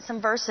 you looked at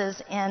some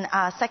verses in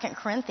 2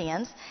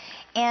 Corinthians,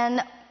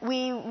 and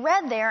we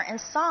read there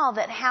and saw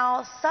that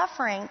how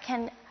suffering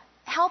can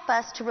help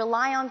us to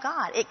rely on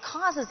God. It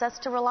causes us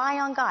to rely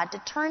on God, to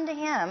turn to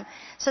Him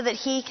so that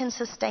He can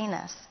sustain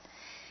us.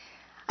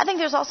 I think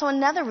there's also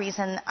another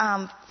reason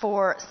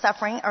for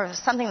suffering, or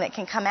something that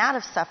can come out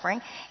of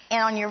suffering.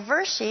 And on your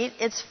verse sheet,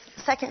 it's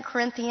 2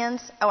 Corinthians.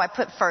 Oh, I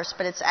put first,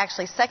 but it's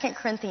actually 2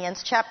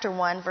 Corinthians chapter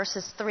 1,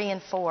 verses 3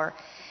 and 4.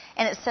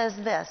 And it says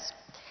this: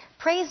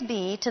 Praise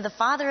be to the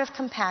Father of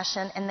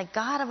compassion and the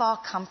God of all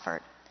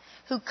comfort,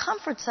 who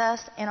comforts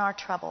us in our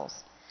troubles,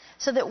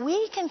 so that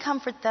we can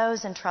comfort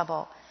those in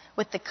trouble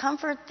with the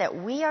comfort that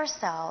we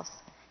ourselves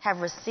have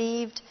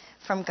received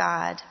from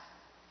God.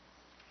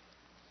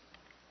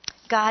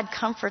 God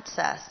comforts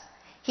us.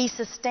 He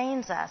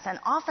sustains us. And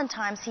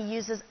oftentimes He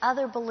uses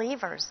other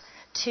believers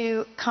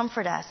to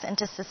comfort us and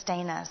to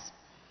sustain us.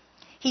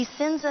 He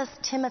sends us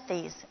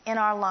Timothys in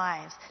our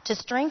lives to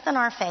strengthen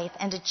our faith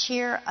and to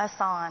cheer us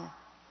on.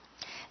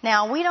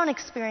 Now, we don't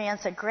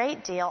experience a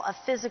great deal of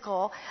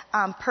physical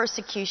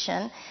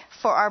persecution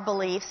for our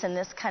beliefs in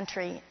this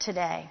country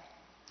today.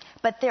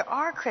 But there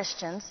are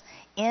Christians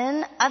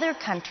in other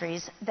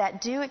countries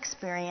that do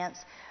experience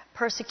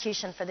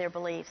persecution for their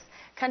beliefs.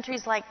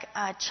 Countries like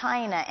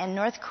China and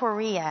North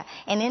Korea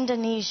and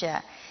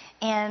Indonesia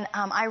and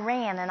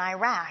Iran and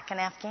Iraq and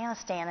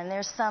Afghanistan. And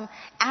there's some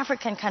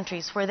African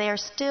countries where they are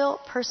still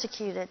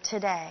persecuted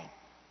today.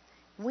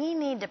 We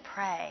need to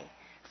pray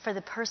for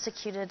the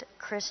persecuted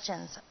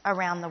Christians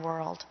around the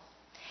world.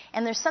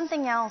 And there's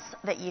something else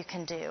that you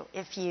can do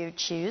if you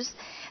choose.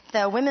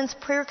 The Women's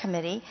Prayer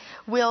Committee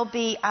will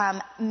be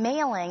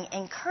mailing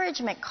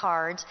encouragement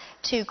cards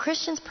to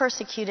Christians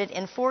persecuted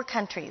in 4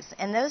 countries.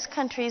 And those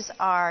countries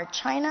are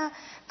China,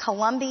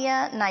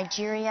 Colombia,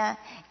 Nigeria,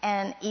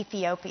 and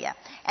Ethiopia.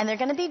 And they're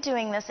going to be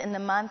doing this in the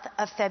month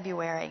of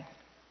February.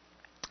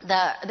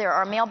 There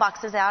are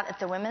mailboxes out at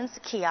the women's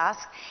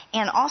kiosk,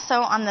 and also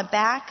on the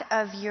back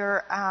of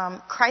your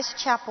Christ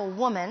Chapel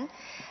Woman,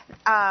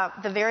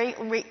 the very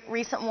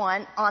recent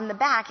one, on the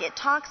back, it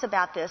talks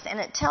about this, and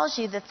it tells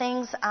you the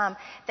things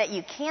that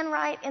you can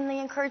write in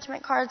the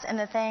encouragement cards and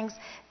the things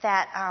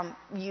that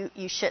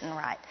you shouldn't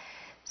write.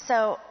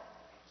 So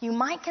you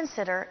might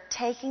consider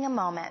taking a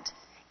moment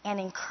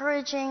and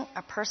encouraging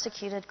a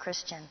persecuted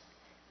Christian.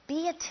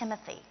 Be a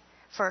Timothy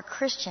for a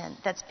Christian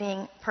that's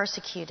being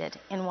persecuted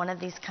in one of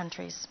these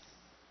countries.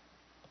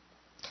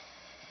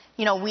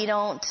 You know, we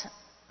don't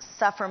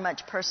suffer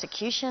much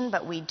persecution,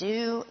 but we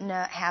do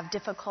have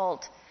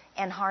difficult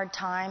and hard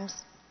times.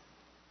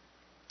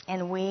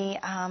 And we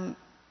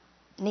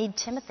need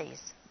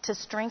Timothys to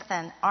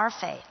strengthen our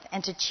faith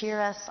and to cheer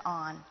us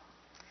on.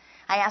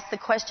 I asked the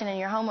question in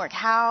your homework,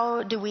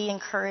 how do we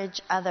encourage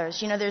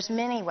others? You know, there's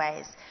many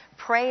ways.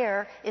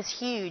 Prayer is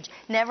huge.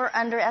 Never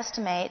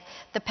underestimate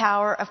the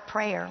power of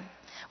prayer.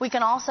 We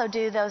can also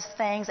do those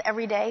things,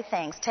 everyday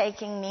things,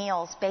 taking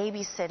meals,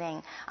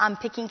 babysitting,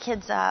 picking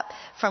kids up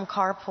from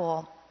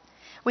carpool.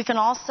 We can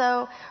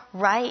also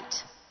write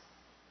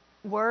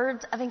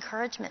words of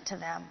encouragement to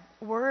them.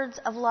 Words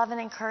of love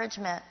and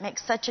encouragement make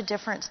such a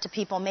difference to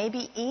people.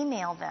 Maybe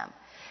email them.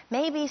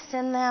 Maybe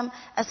send them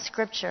a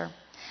scripture.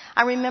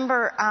 I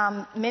remember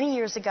many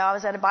years ago, I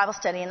was at a Bible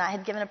study and I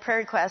had given a prayer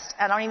request.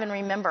 I don't even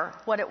remember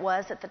what it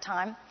was at the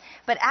time.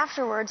 But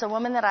afterwards, a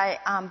woman that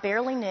I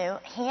barely knew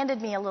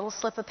handed me a little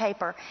slip of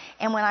paper.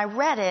 And when I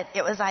read it,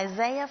 it was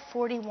Isaiah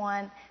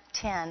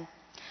 41:10.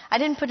 I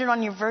didn't put it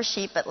on your verse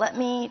sheet, but let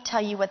me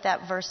tell you what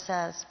that verse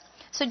says.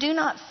 So do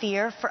not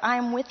fear, for I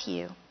am with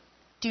you.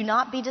 Do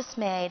not be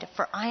dismayed,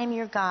 for I am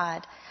your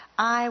God.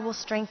 I will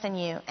strengthen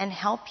you and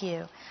help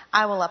you.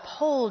 I will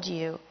uphold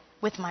you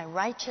with my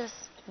righteous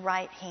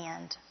right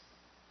hand.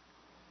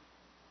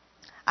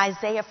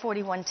 Isaiah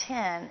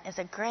 41:10 is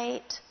a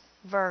great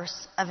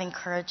verse of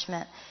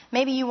encouragement.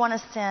 Maybe you want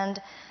to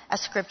send a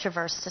scripture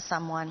verse to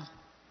someone.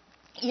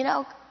 You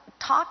know,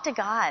 talk to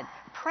God.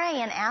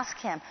 Pray and ask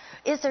Him,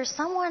 is there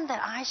someone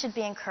that I should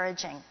be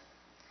encouraging?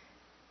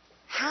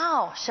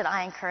 How should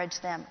I encourage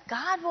them?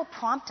 God will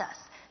prompt us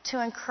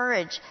to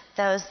encourage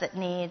those that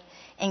need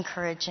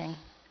encouraging.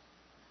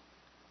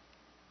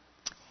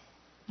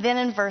 Then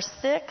in verse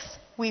 6,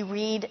 we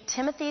read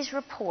Timothy's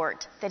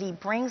report that he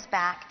brings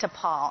back to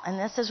Paul. And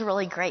this is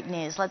really great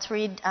news. Let's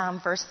read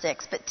verse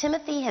 6. But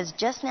Timothy has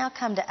just now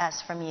come to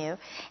us from you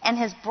and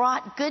has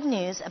brought good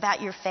news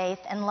about your faith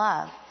and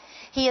love.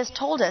 He has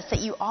told us that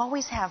you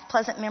always have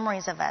pleasant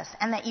memories of us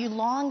and that you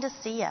long to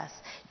see us,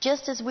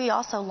 just as we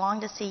also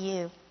long to see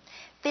you.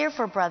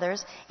 Therefore,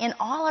 brothers, in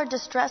all our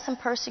distress and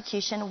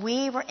persecution,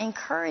 we were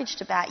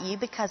encouraged about you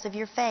because of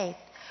your faith.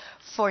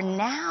 For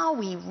now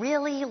we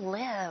really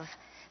live,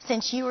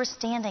 since you are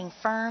standing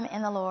firm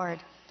in the Lord.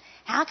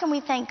 How can we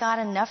thank God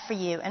enough for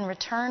you in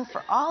return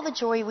for all the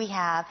joy we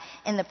have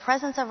in the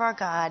presence of our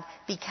God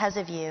because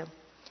of you?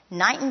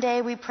 Night and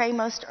day we pray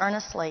most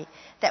earnestly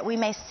that we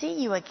may see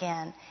you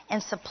again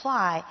and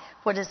supply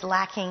what is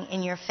lacking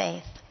in your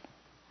faith.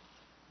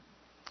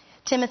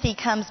 Timothy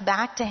comes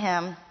back to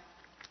him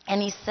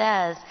and he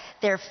says,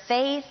 their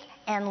faith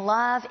and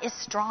love is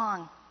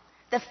strong.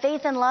 The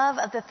faith and love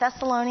of the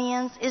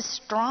Thessalonians is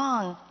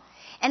strong.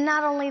 And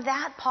not only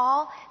that,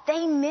 Paul,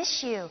 they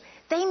miss you.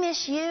 They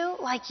miss you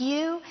like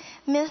you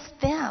miss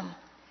them.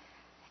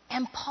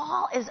 And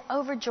Paul is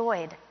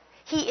overjoyed.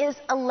 He is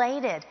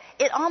elated.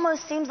 It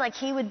almost seems like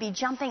he would be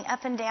jumping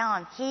up and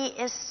down. He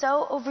is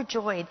so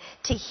overjoyed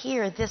to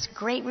hear this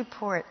great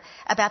report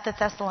about the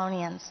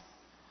Thessalonians.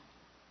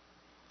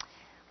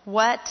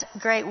 What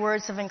great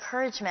words of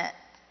encouragement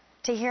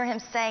to hear him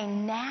say,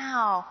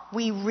 now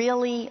we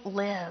really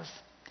live.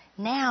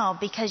 Now,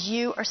 because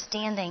you are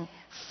standing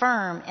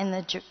firm in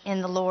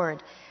the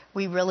Lord,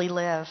 we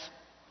live.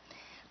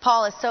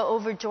 Paul is so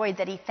overjoyed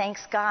that he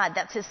thanks God.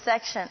 That's his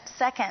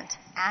second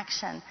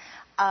action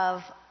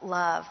of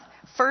love.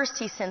 First,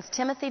 he sends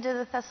Timothy to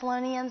the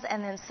Thessalonians,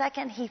 and then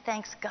second, he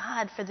thanks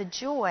God for the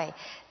joy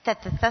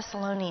that the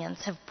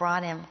Thessalonians have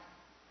brought him.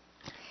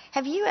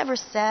 Have you ever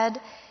said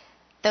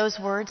those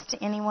words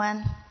to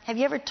anyone? Have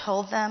you ever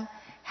told them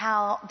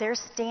how their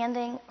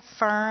standing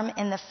firm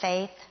in the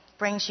faith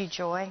brings you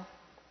joy?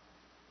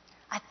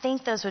 I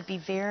think those would be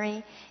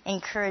very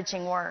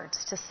encouraging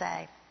words to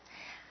say.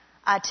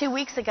 2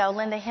 weeks ago,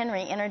 Linda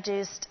Henry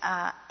introduced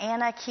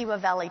Anna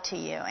Kiwavelli to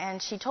you,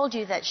 and she told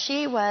you that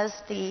she was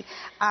the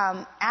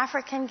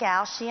African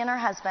gal. She and her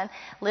husband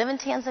live in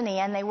Tanzania,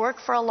 and they work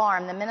for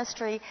Alarm, the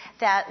ministry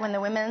that when the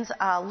women's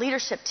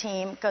leadership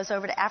team goes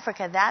over to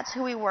Africa, that's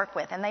who we work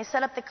with. And they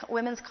set up the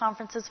women's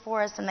conferences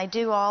for us, and they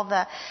do all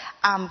the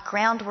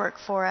groundwork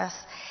for us.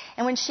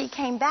 And when she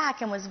came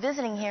back and was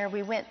visiting here,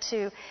 we went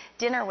to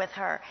dinner with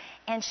her.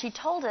 And she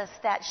told us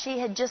that she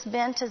had just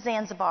been to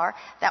Zanzibar.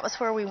 That was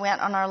where we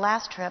went on our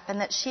last trip. And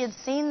that she had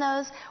seen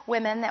those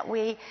women that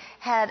we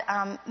had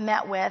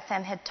met with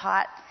and had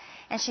taught.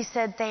 And she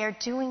said, they are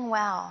doing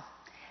well.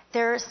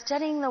 They're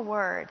studying the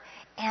Word.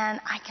 And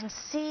I can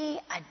see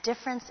a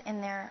difference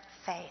in their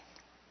faith.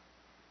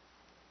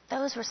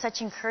 Those were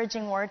such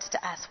encouraging words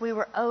to us. We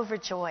were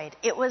overjoyed.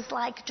 It was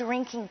like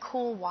drinking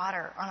cool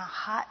water on a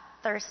hot,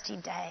 thirsty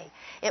day.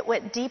 It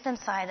went deep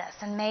inside us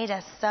and made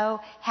us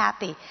so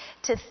happy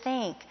to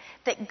think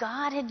that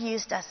God had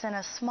used us in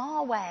a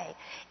small way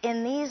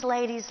in these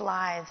ladies'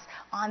 lives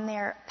on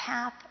their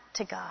path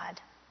to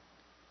God.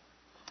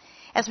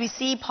 As we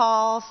see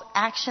Paul's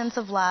actions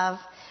of love,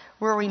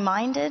 we're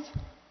reminded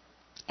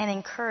and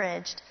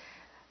encouraged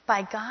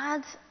by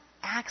God's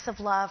acts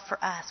of love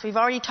for us. We've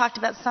already talked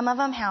about some of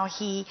them, how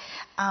he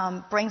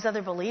brings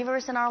other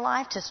believers in our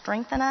life to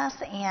strengthen us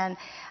and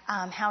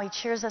how he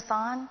cheers us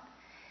on.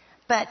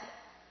 But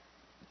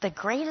the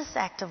greatest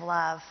act of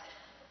love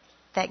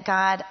that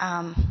God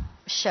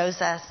shows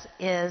us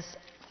is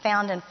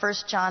found in 1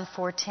 John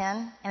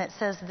 4:10, and it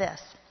says this: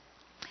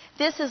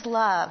 "This is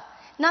love,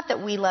 not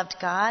that we loved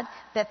God,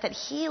 but that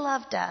He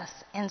loved us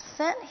and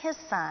sent His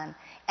Son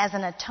as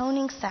an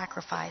atoning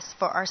sacrifice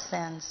for our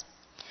sins."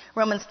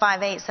 Romans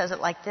 5:8 says it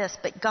like this: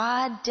 "But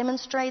God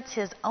demonstrates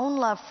His own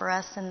love for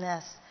us in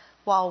this: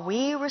 while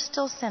we were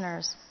still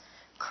sinners,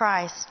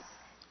 Christ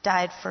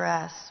died for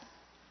us."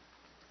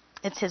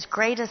 It's His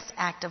greatest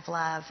act of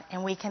love,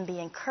 and we can be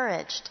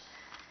encouraged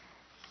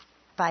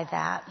by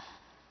that.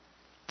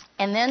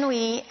 And then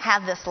we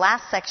have this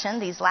last section,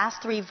 these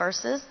last 3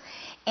 verses,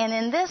 and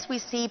in this we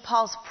see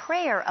Paul's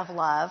prayer of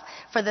love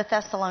for the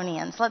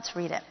Thessalonians. Let's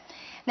read it.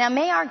 "Now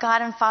may our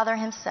God and Father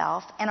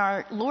Himself and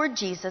our Lord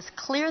Jesus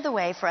clear the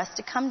way for us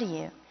to come to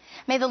you.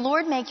 May the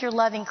Lord make your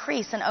love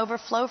increase and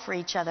overflow for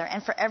each other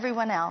and for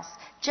everyone else,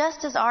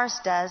 just as ours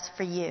does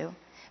for you.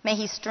 May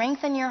He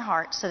strengthen your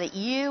heart so that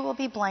you will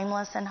be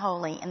blameless and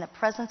holy in the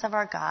presence of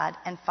our God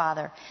and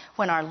Father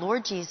when our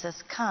Lord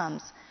Jesus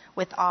comes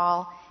with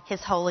all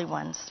His holy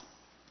ones."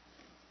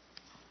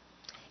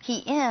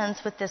 He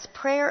ends with this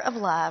prayer of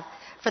love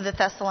for the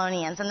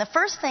Thessalonians. And the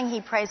first thing he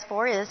prays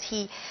for is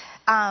he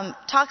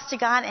talks to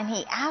God and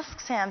he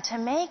asks Him to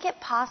make it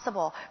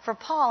possible for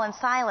Paul and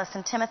Silas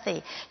and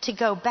Timothy to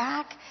go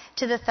back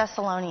to the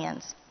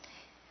Thessalonians.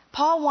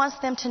 Paul wants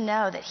them to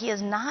know that he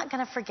is not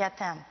going to forget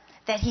them,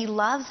 that he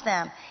loves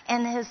them,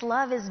 and his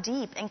love is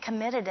deep and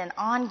committed and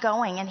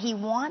ongoing, and he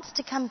wants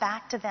to come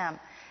back to them,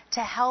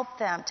 to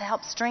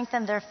help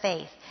strengthen their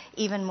faith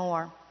even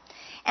more.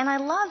 And I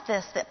love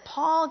this, that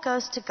Paul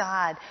goes to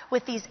God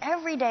with these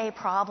everyday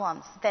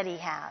problems that he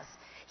has.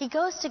 He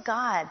goes to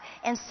God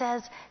and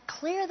says,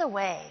 clear the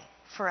way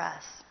for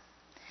us.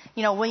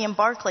 You know, William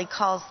Barclay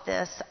calls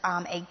this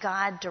a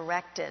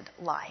God-directed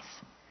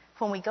life.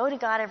 When we go to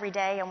God every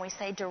day and we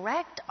say,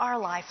 direct our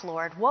life,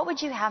 Lord, what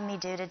would you have me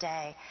do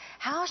today?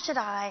 How should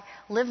I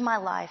live my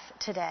life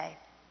today?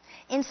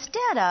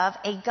 Instead of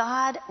a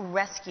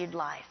God-rescued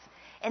life.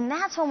 And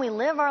that's when we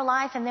live our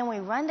life and then we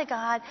run to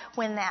God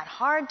when that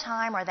hard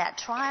time or that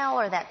trial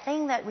or that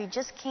thing that we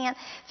just can't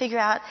figure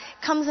out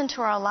comes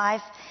into our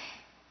life,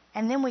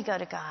 and then we go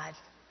to God.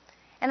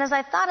 And as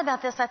I thought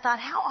about this, I thought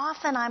how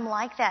often I'm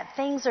like that.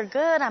 Things are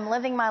good, I'm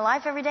living my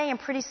life every day, and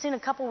pretty soon a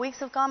couple weeks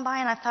have gone by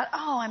and I thought,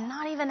 I'm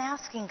not even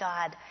asking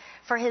God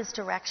for His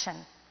direction.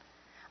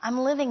 I'm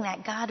living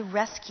that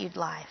God-rescued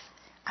life.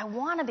 I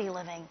want to be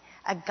living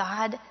a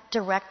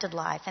God-directed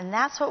life. And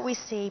that's what we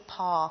see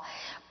Paul.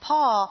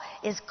 Paul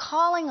is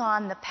calling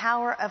on the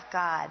power of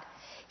God.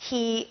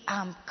 He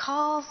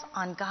calls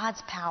on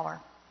God's power.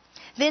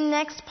 Then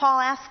next, Paul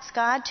asks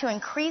God to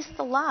increase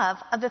the love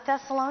of the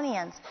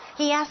Thessalonians.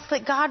 He asks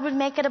that God would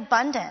make it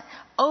abundant,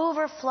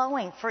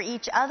 overflowing for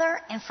each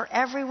other and for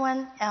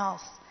everyone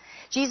else.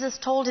 Jesus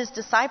told His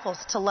disciples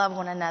to love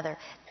one another.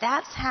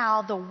 That's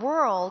how the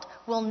world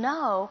will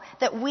know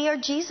that we are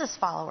Jesus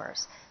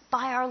followers,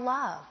 by our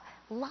love.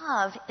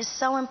 Love is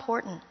so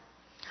important.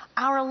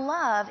 Our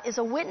love is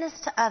a witness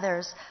to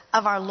others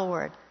of our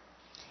Lord.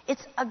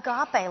 It's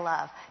agape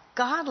love,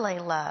 godly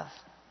love.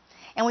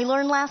 And we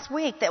learned last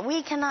week that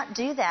we cannot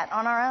do that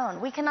on our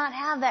own. We cannot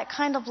have that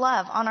kind of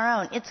love on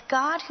our own. It's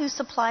God who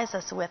supplies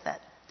us with it.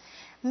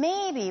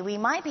 Maybe we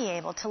might be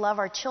able to love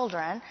our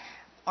children,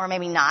 or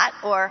maybe not,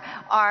 or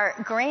our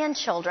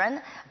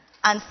grandchildren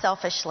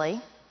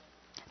unselfishly.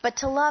 But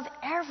to love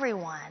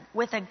everyone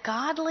with a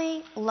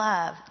godly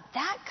love,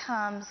 that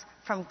comes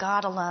from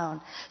God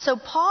alone. So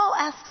Paul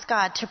asks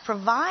God to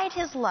provide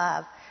His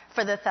love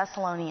for the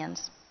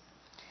Thessalonians.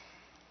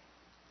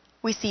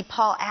 We see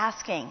Paul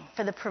asking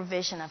for the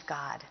provision of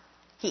God.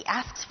 He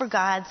asks for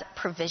God's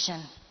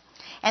provision.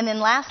 And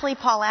then lastly,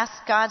 Paul asks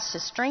God to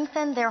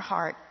strengthen their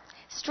heart,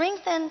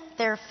 strengthen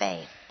their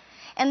faith.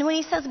 And when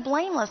he says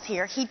blameless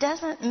here, he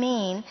doesn't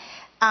mean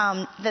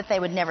that they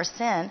would never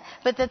sin,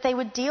 but that they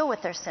would deal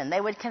with their sin.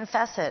 They would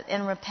confess it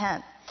and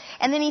repent.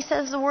 And then he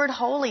says the word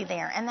holy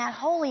there, and that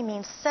holy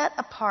means set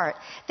apart.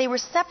 They were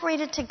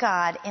separated to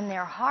God in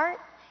their heart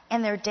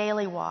and their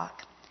daily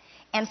walk.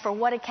 And for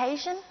what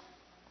occasion?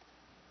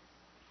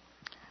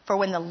 For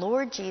when the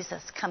Lord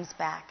Jesus comes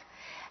back.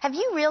 Have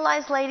you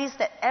realized, ladies,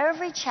 that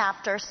every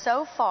chapter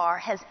so far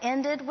has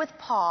ended with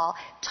Paul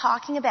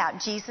talking about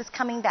Jesus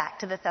coming back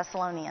to the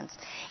Thessalonians?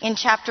 In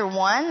chapter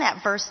 1,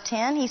 at verse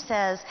 10, he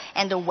says,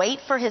 and to wait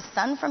for his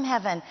Son from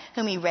heaven,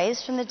 whom he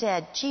raised from the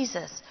dead,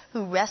 Jesus,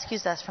 who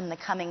rescues us from the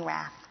coming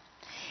wrath.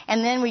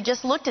 And then we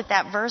just looked at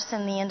that verse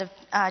in the end of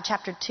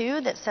chapter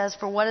 2 that says,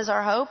 for what is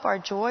our hope, our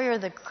joy, or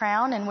the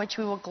crown in which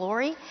we will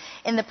glory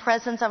in the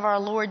presence of our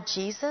Lord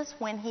Jesus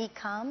when he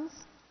comes?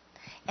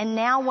 And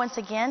now, once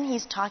again,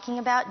 he's talking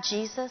about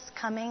Jesus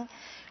coming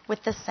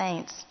with the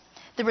saints.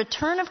 The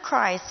return of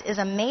Christ is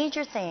a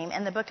major theme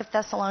in the book of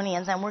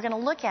Thessalonians, and we're going to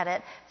look at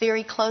it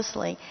very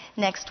closely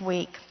next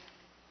week.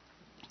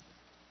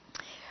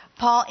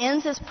 Paul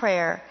ends his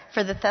prayer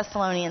for the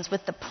Thessalonians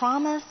with the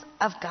promise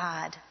of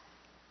God.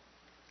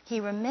 He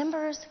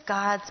remembers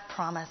God's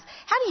promise.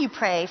 How do you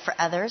pray for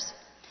others?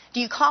 Do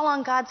you call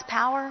on God's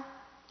power?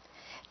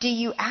 Do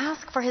you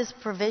ask for his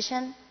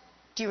provision?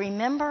 Do you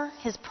remember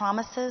his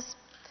promises?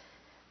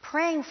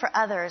 Praying for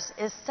others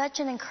is such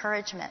an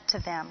encouragement to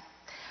them.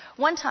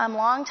 One time,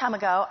 long time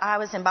ago, I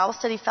was in Bible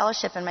study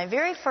fellowship, and my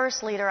very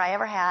first leader I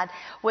ever had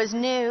was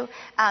new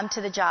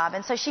to the job.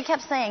 And so she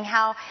kept saying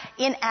how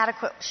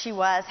inadequate she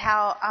was,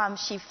 how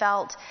she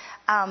felt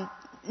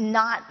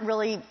not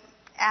really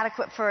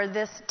adequate for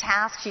this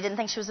task. She didn't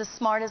think she was as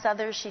smart as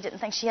others. She didn't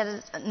think she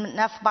had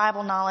enough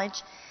Bible knowledge.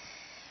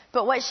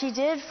 But what she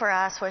did for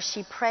us was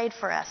she prayed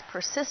for us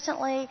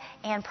persistently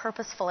and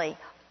purposefully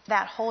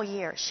that whole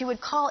year. She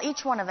would call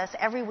each one of us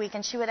every week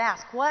and she would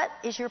ask, what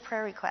is your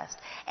prayer request?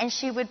 And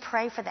she would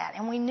pray for that.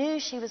 And we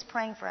knew she was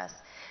praying for us.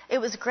 It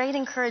was great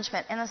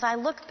encouragement. And as I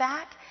look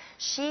back,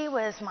 she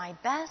was my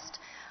best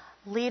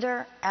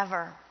leader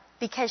ever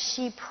because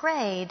she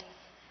prayed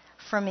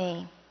for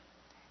me.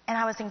 And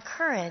I was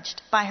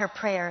encouraged by her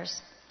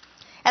prayers.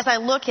 As I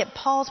look at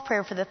Paul's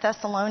prayer for the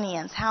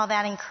Thessalonians, how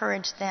that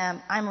encouraged them,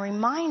 I'm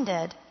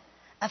reminded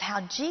of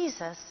how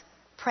Jesus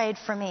prayed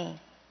for me.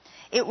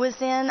 It was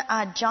in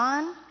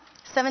John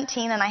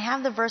 17, and I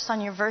have the verse on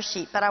your verse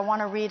sheet, but I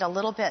want to read a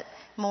little bit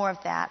more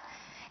of that.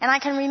 And I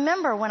can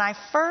remember when I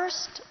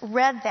first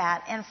read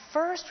that and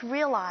first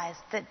realized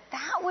that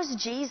that was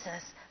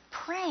Jesus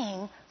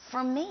praying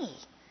for me.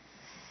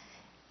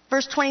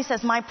 Verse 20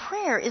 says, my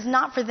prayer is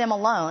not for them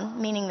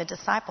alone, meaning the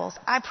disciples.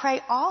 I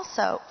pray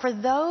also for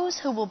those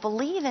who will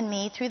believe in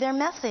me through their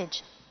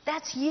message.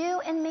 That's you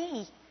and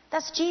me.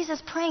 That's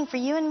Jesus praying for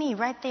you and me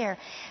right there.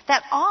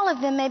 That all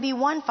of them may be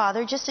one,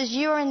 Father, just as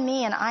you are in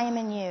me and I am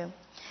in you.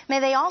 May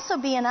they also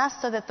be in us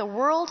so that the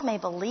world may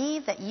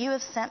believe that you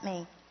have sent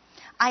me.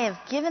 I have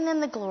given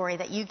them the glory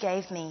that you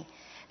gave me,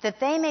 that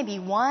they may be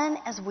one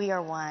as we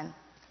are one.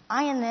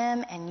 I in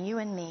them and you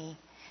in me.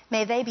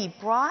 May they be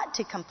brought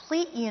to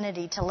complete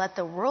unity to let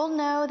the world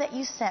know that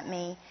you sent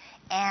me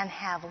and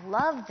have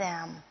loved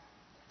them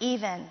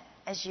even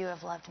as you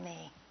have loved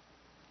me.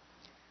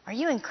 Are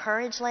you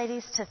encouraged,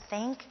 ladies, to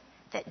think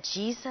that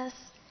Jesus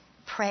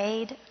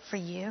prayed for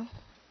you?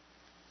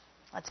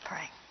 Let's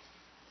pray.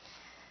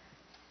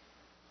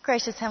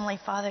 Gracious Heavenly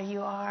Father,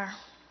 you are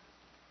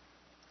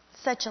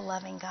such a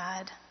loving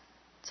God.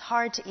 It's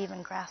hard to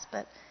even grasp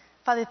it.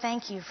 Father,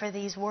 thank you for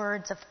these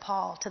words of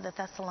Paul to the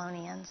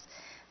Thessalonians,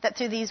 that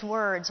through these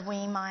words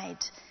we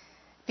might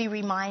be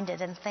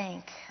reminded and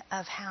think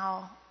of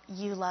how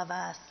you love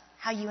us,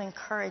 how you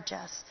encourage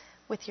us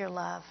with your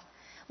love.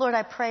 Lord,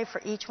 I pray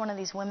for each one of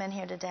these women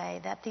here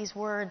today that these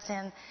words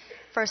in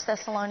 1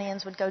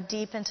 Thessalonians would go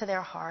deep into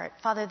their heart.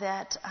 Father,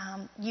 that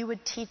you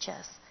would teach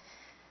us,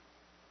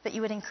 that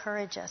you would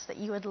encourage us, that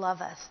you would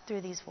love us through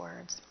these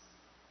words.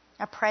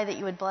 I pray that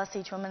you would bless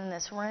each woman in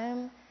this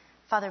room.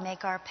 Father,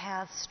 make our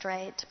paths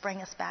straight.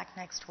 Bring us back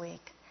next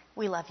week.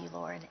 We love you,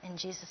 Lord. In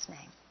Jesus'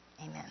 name,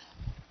 amen.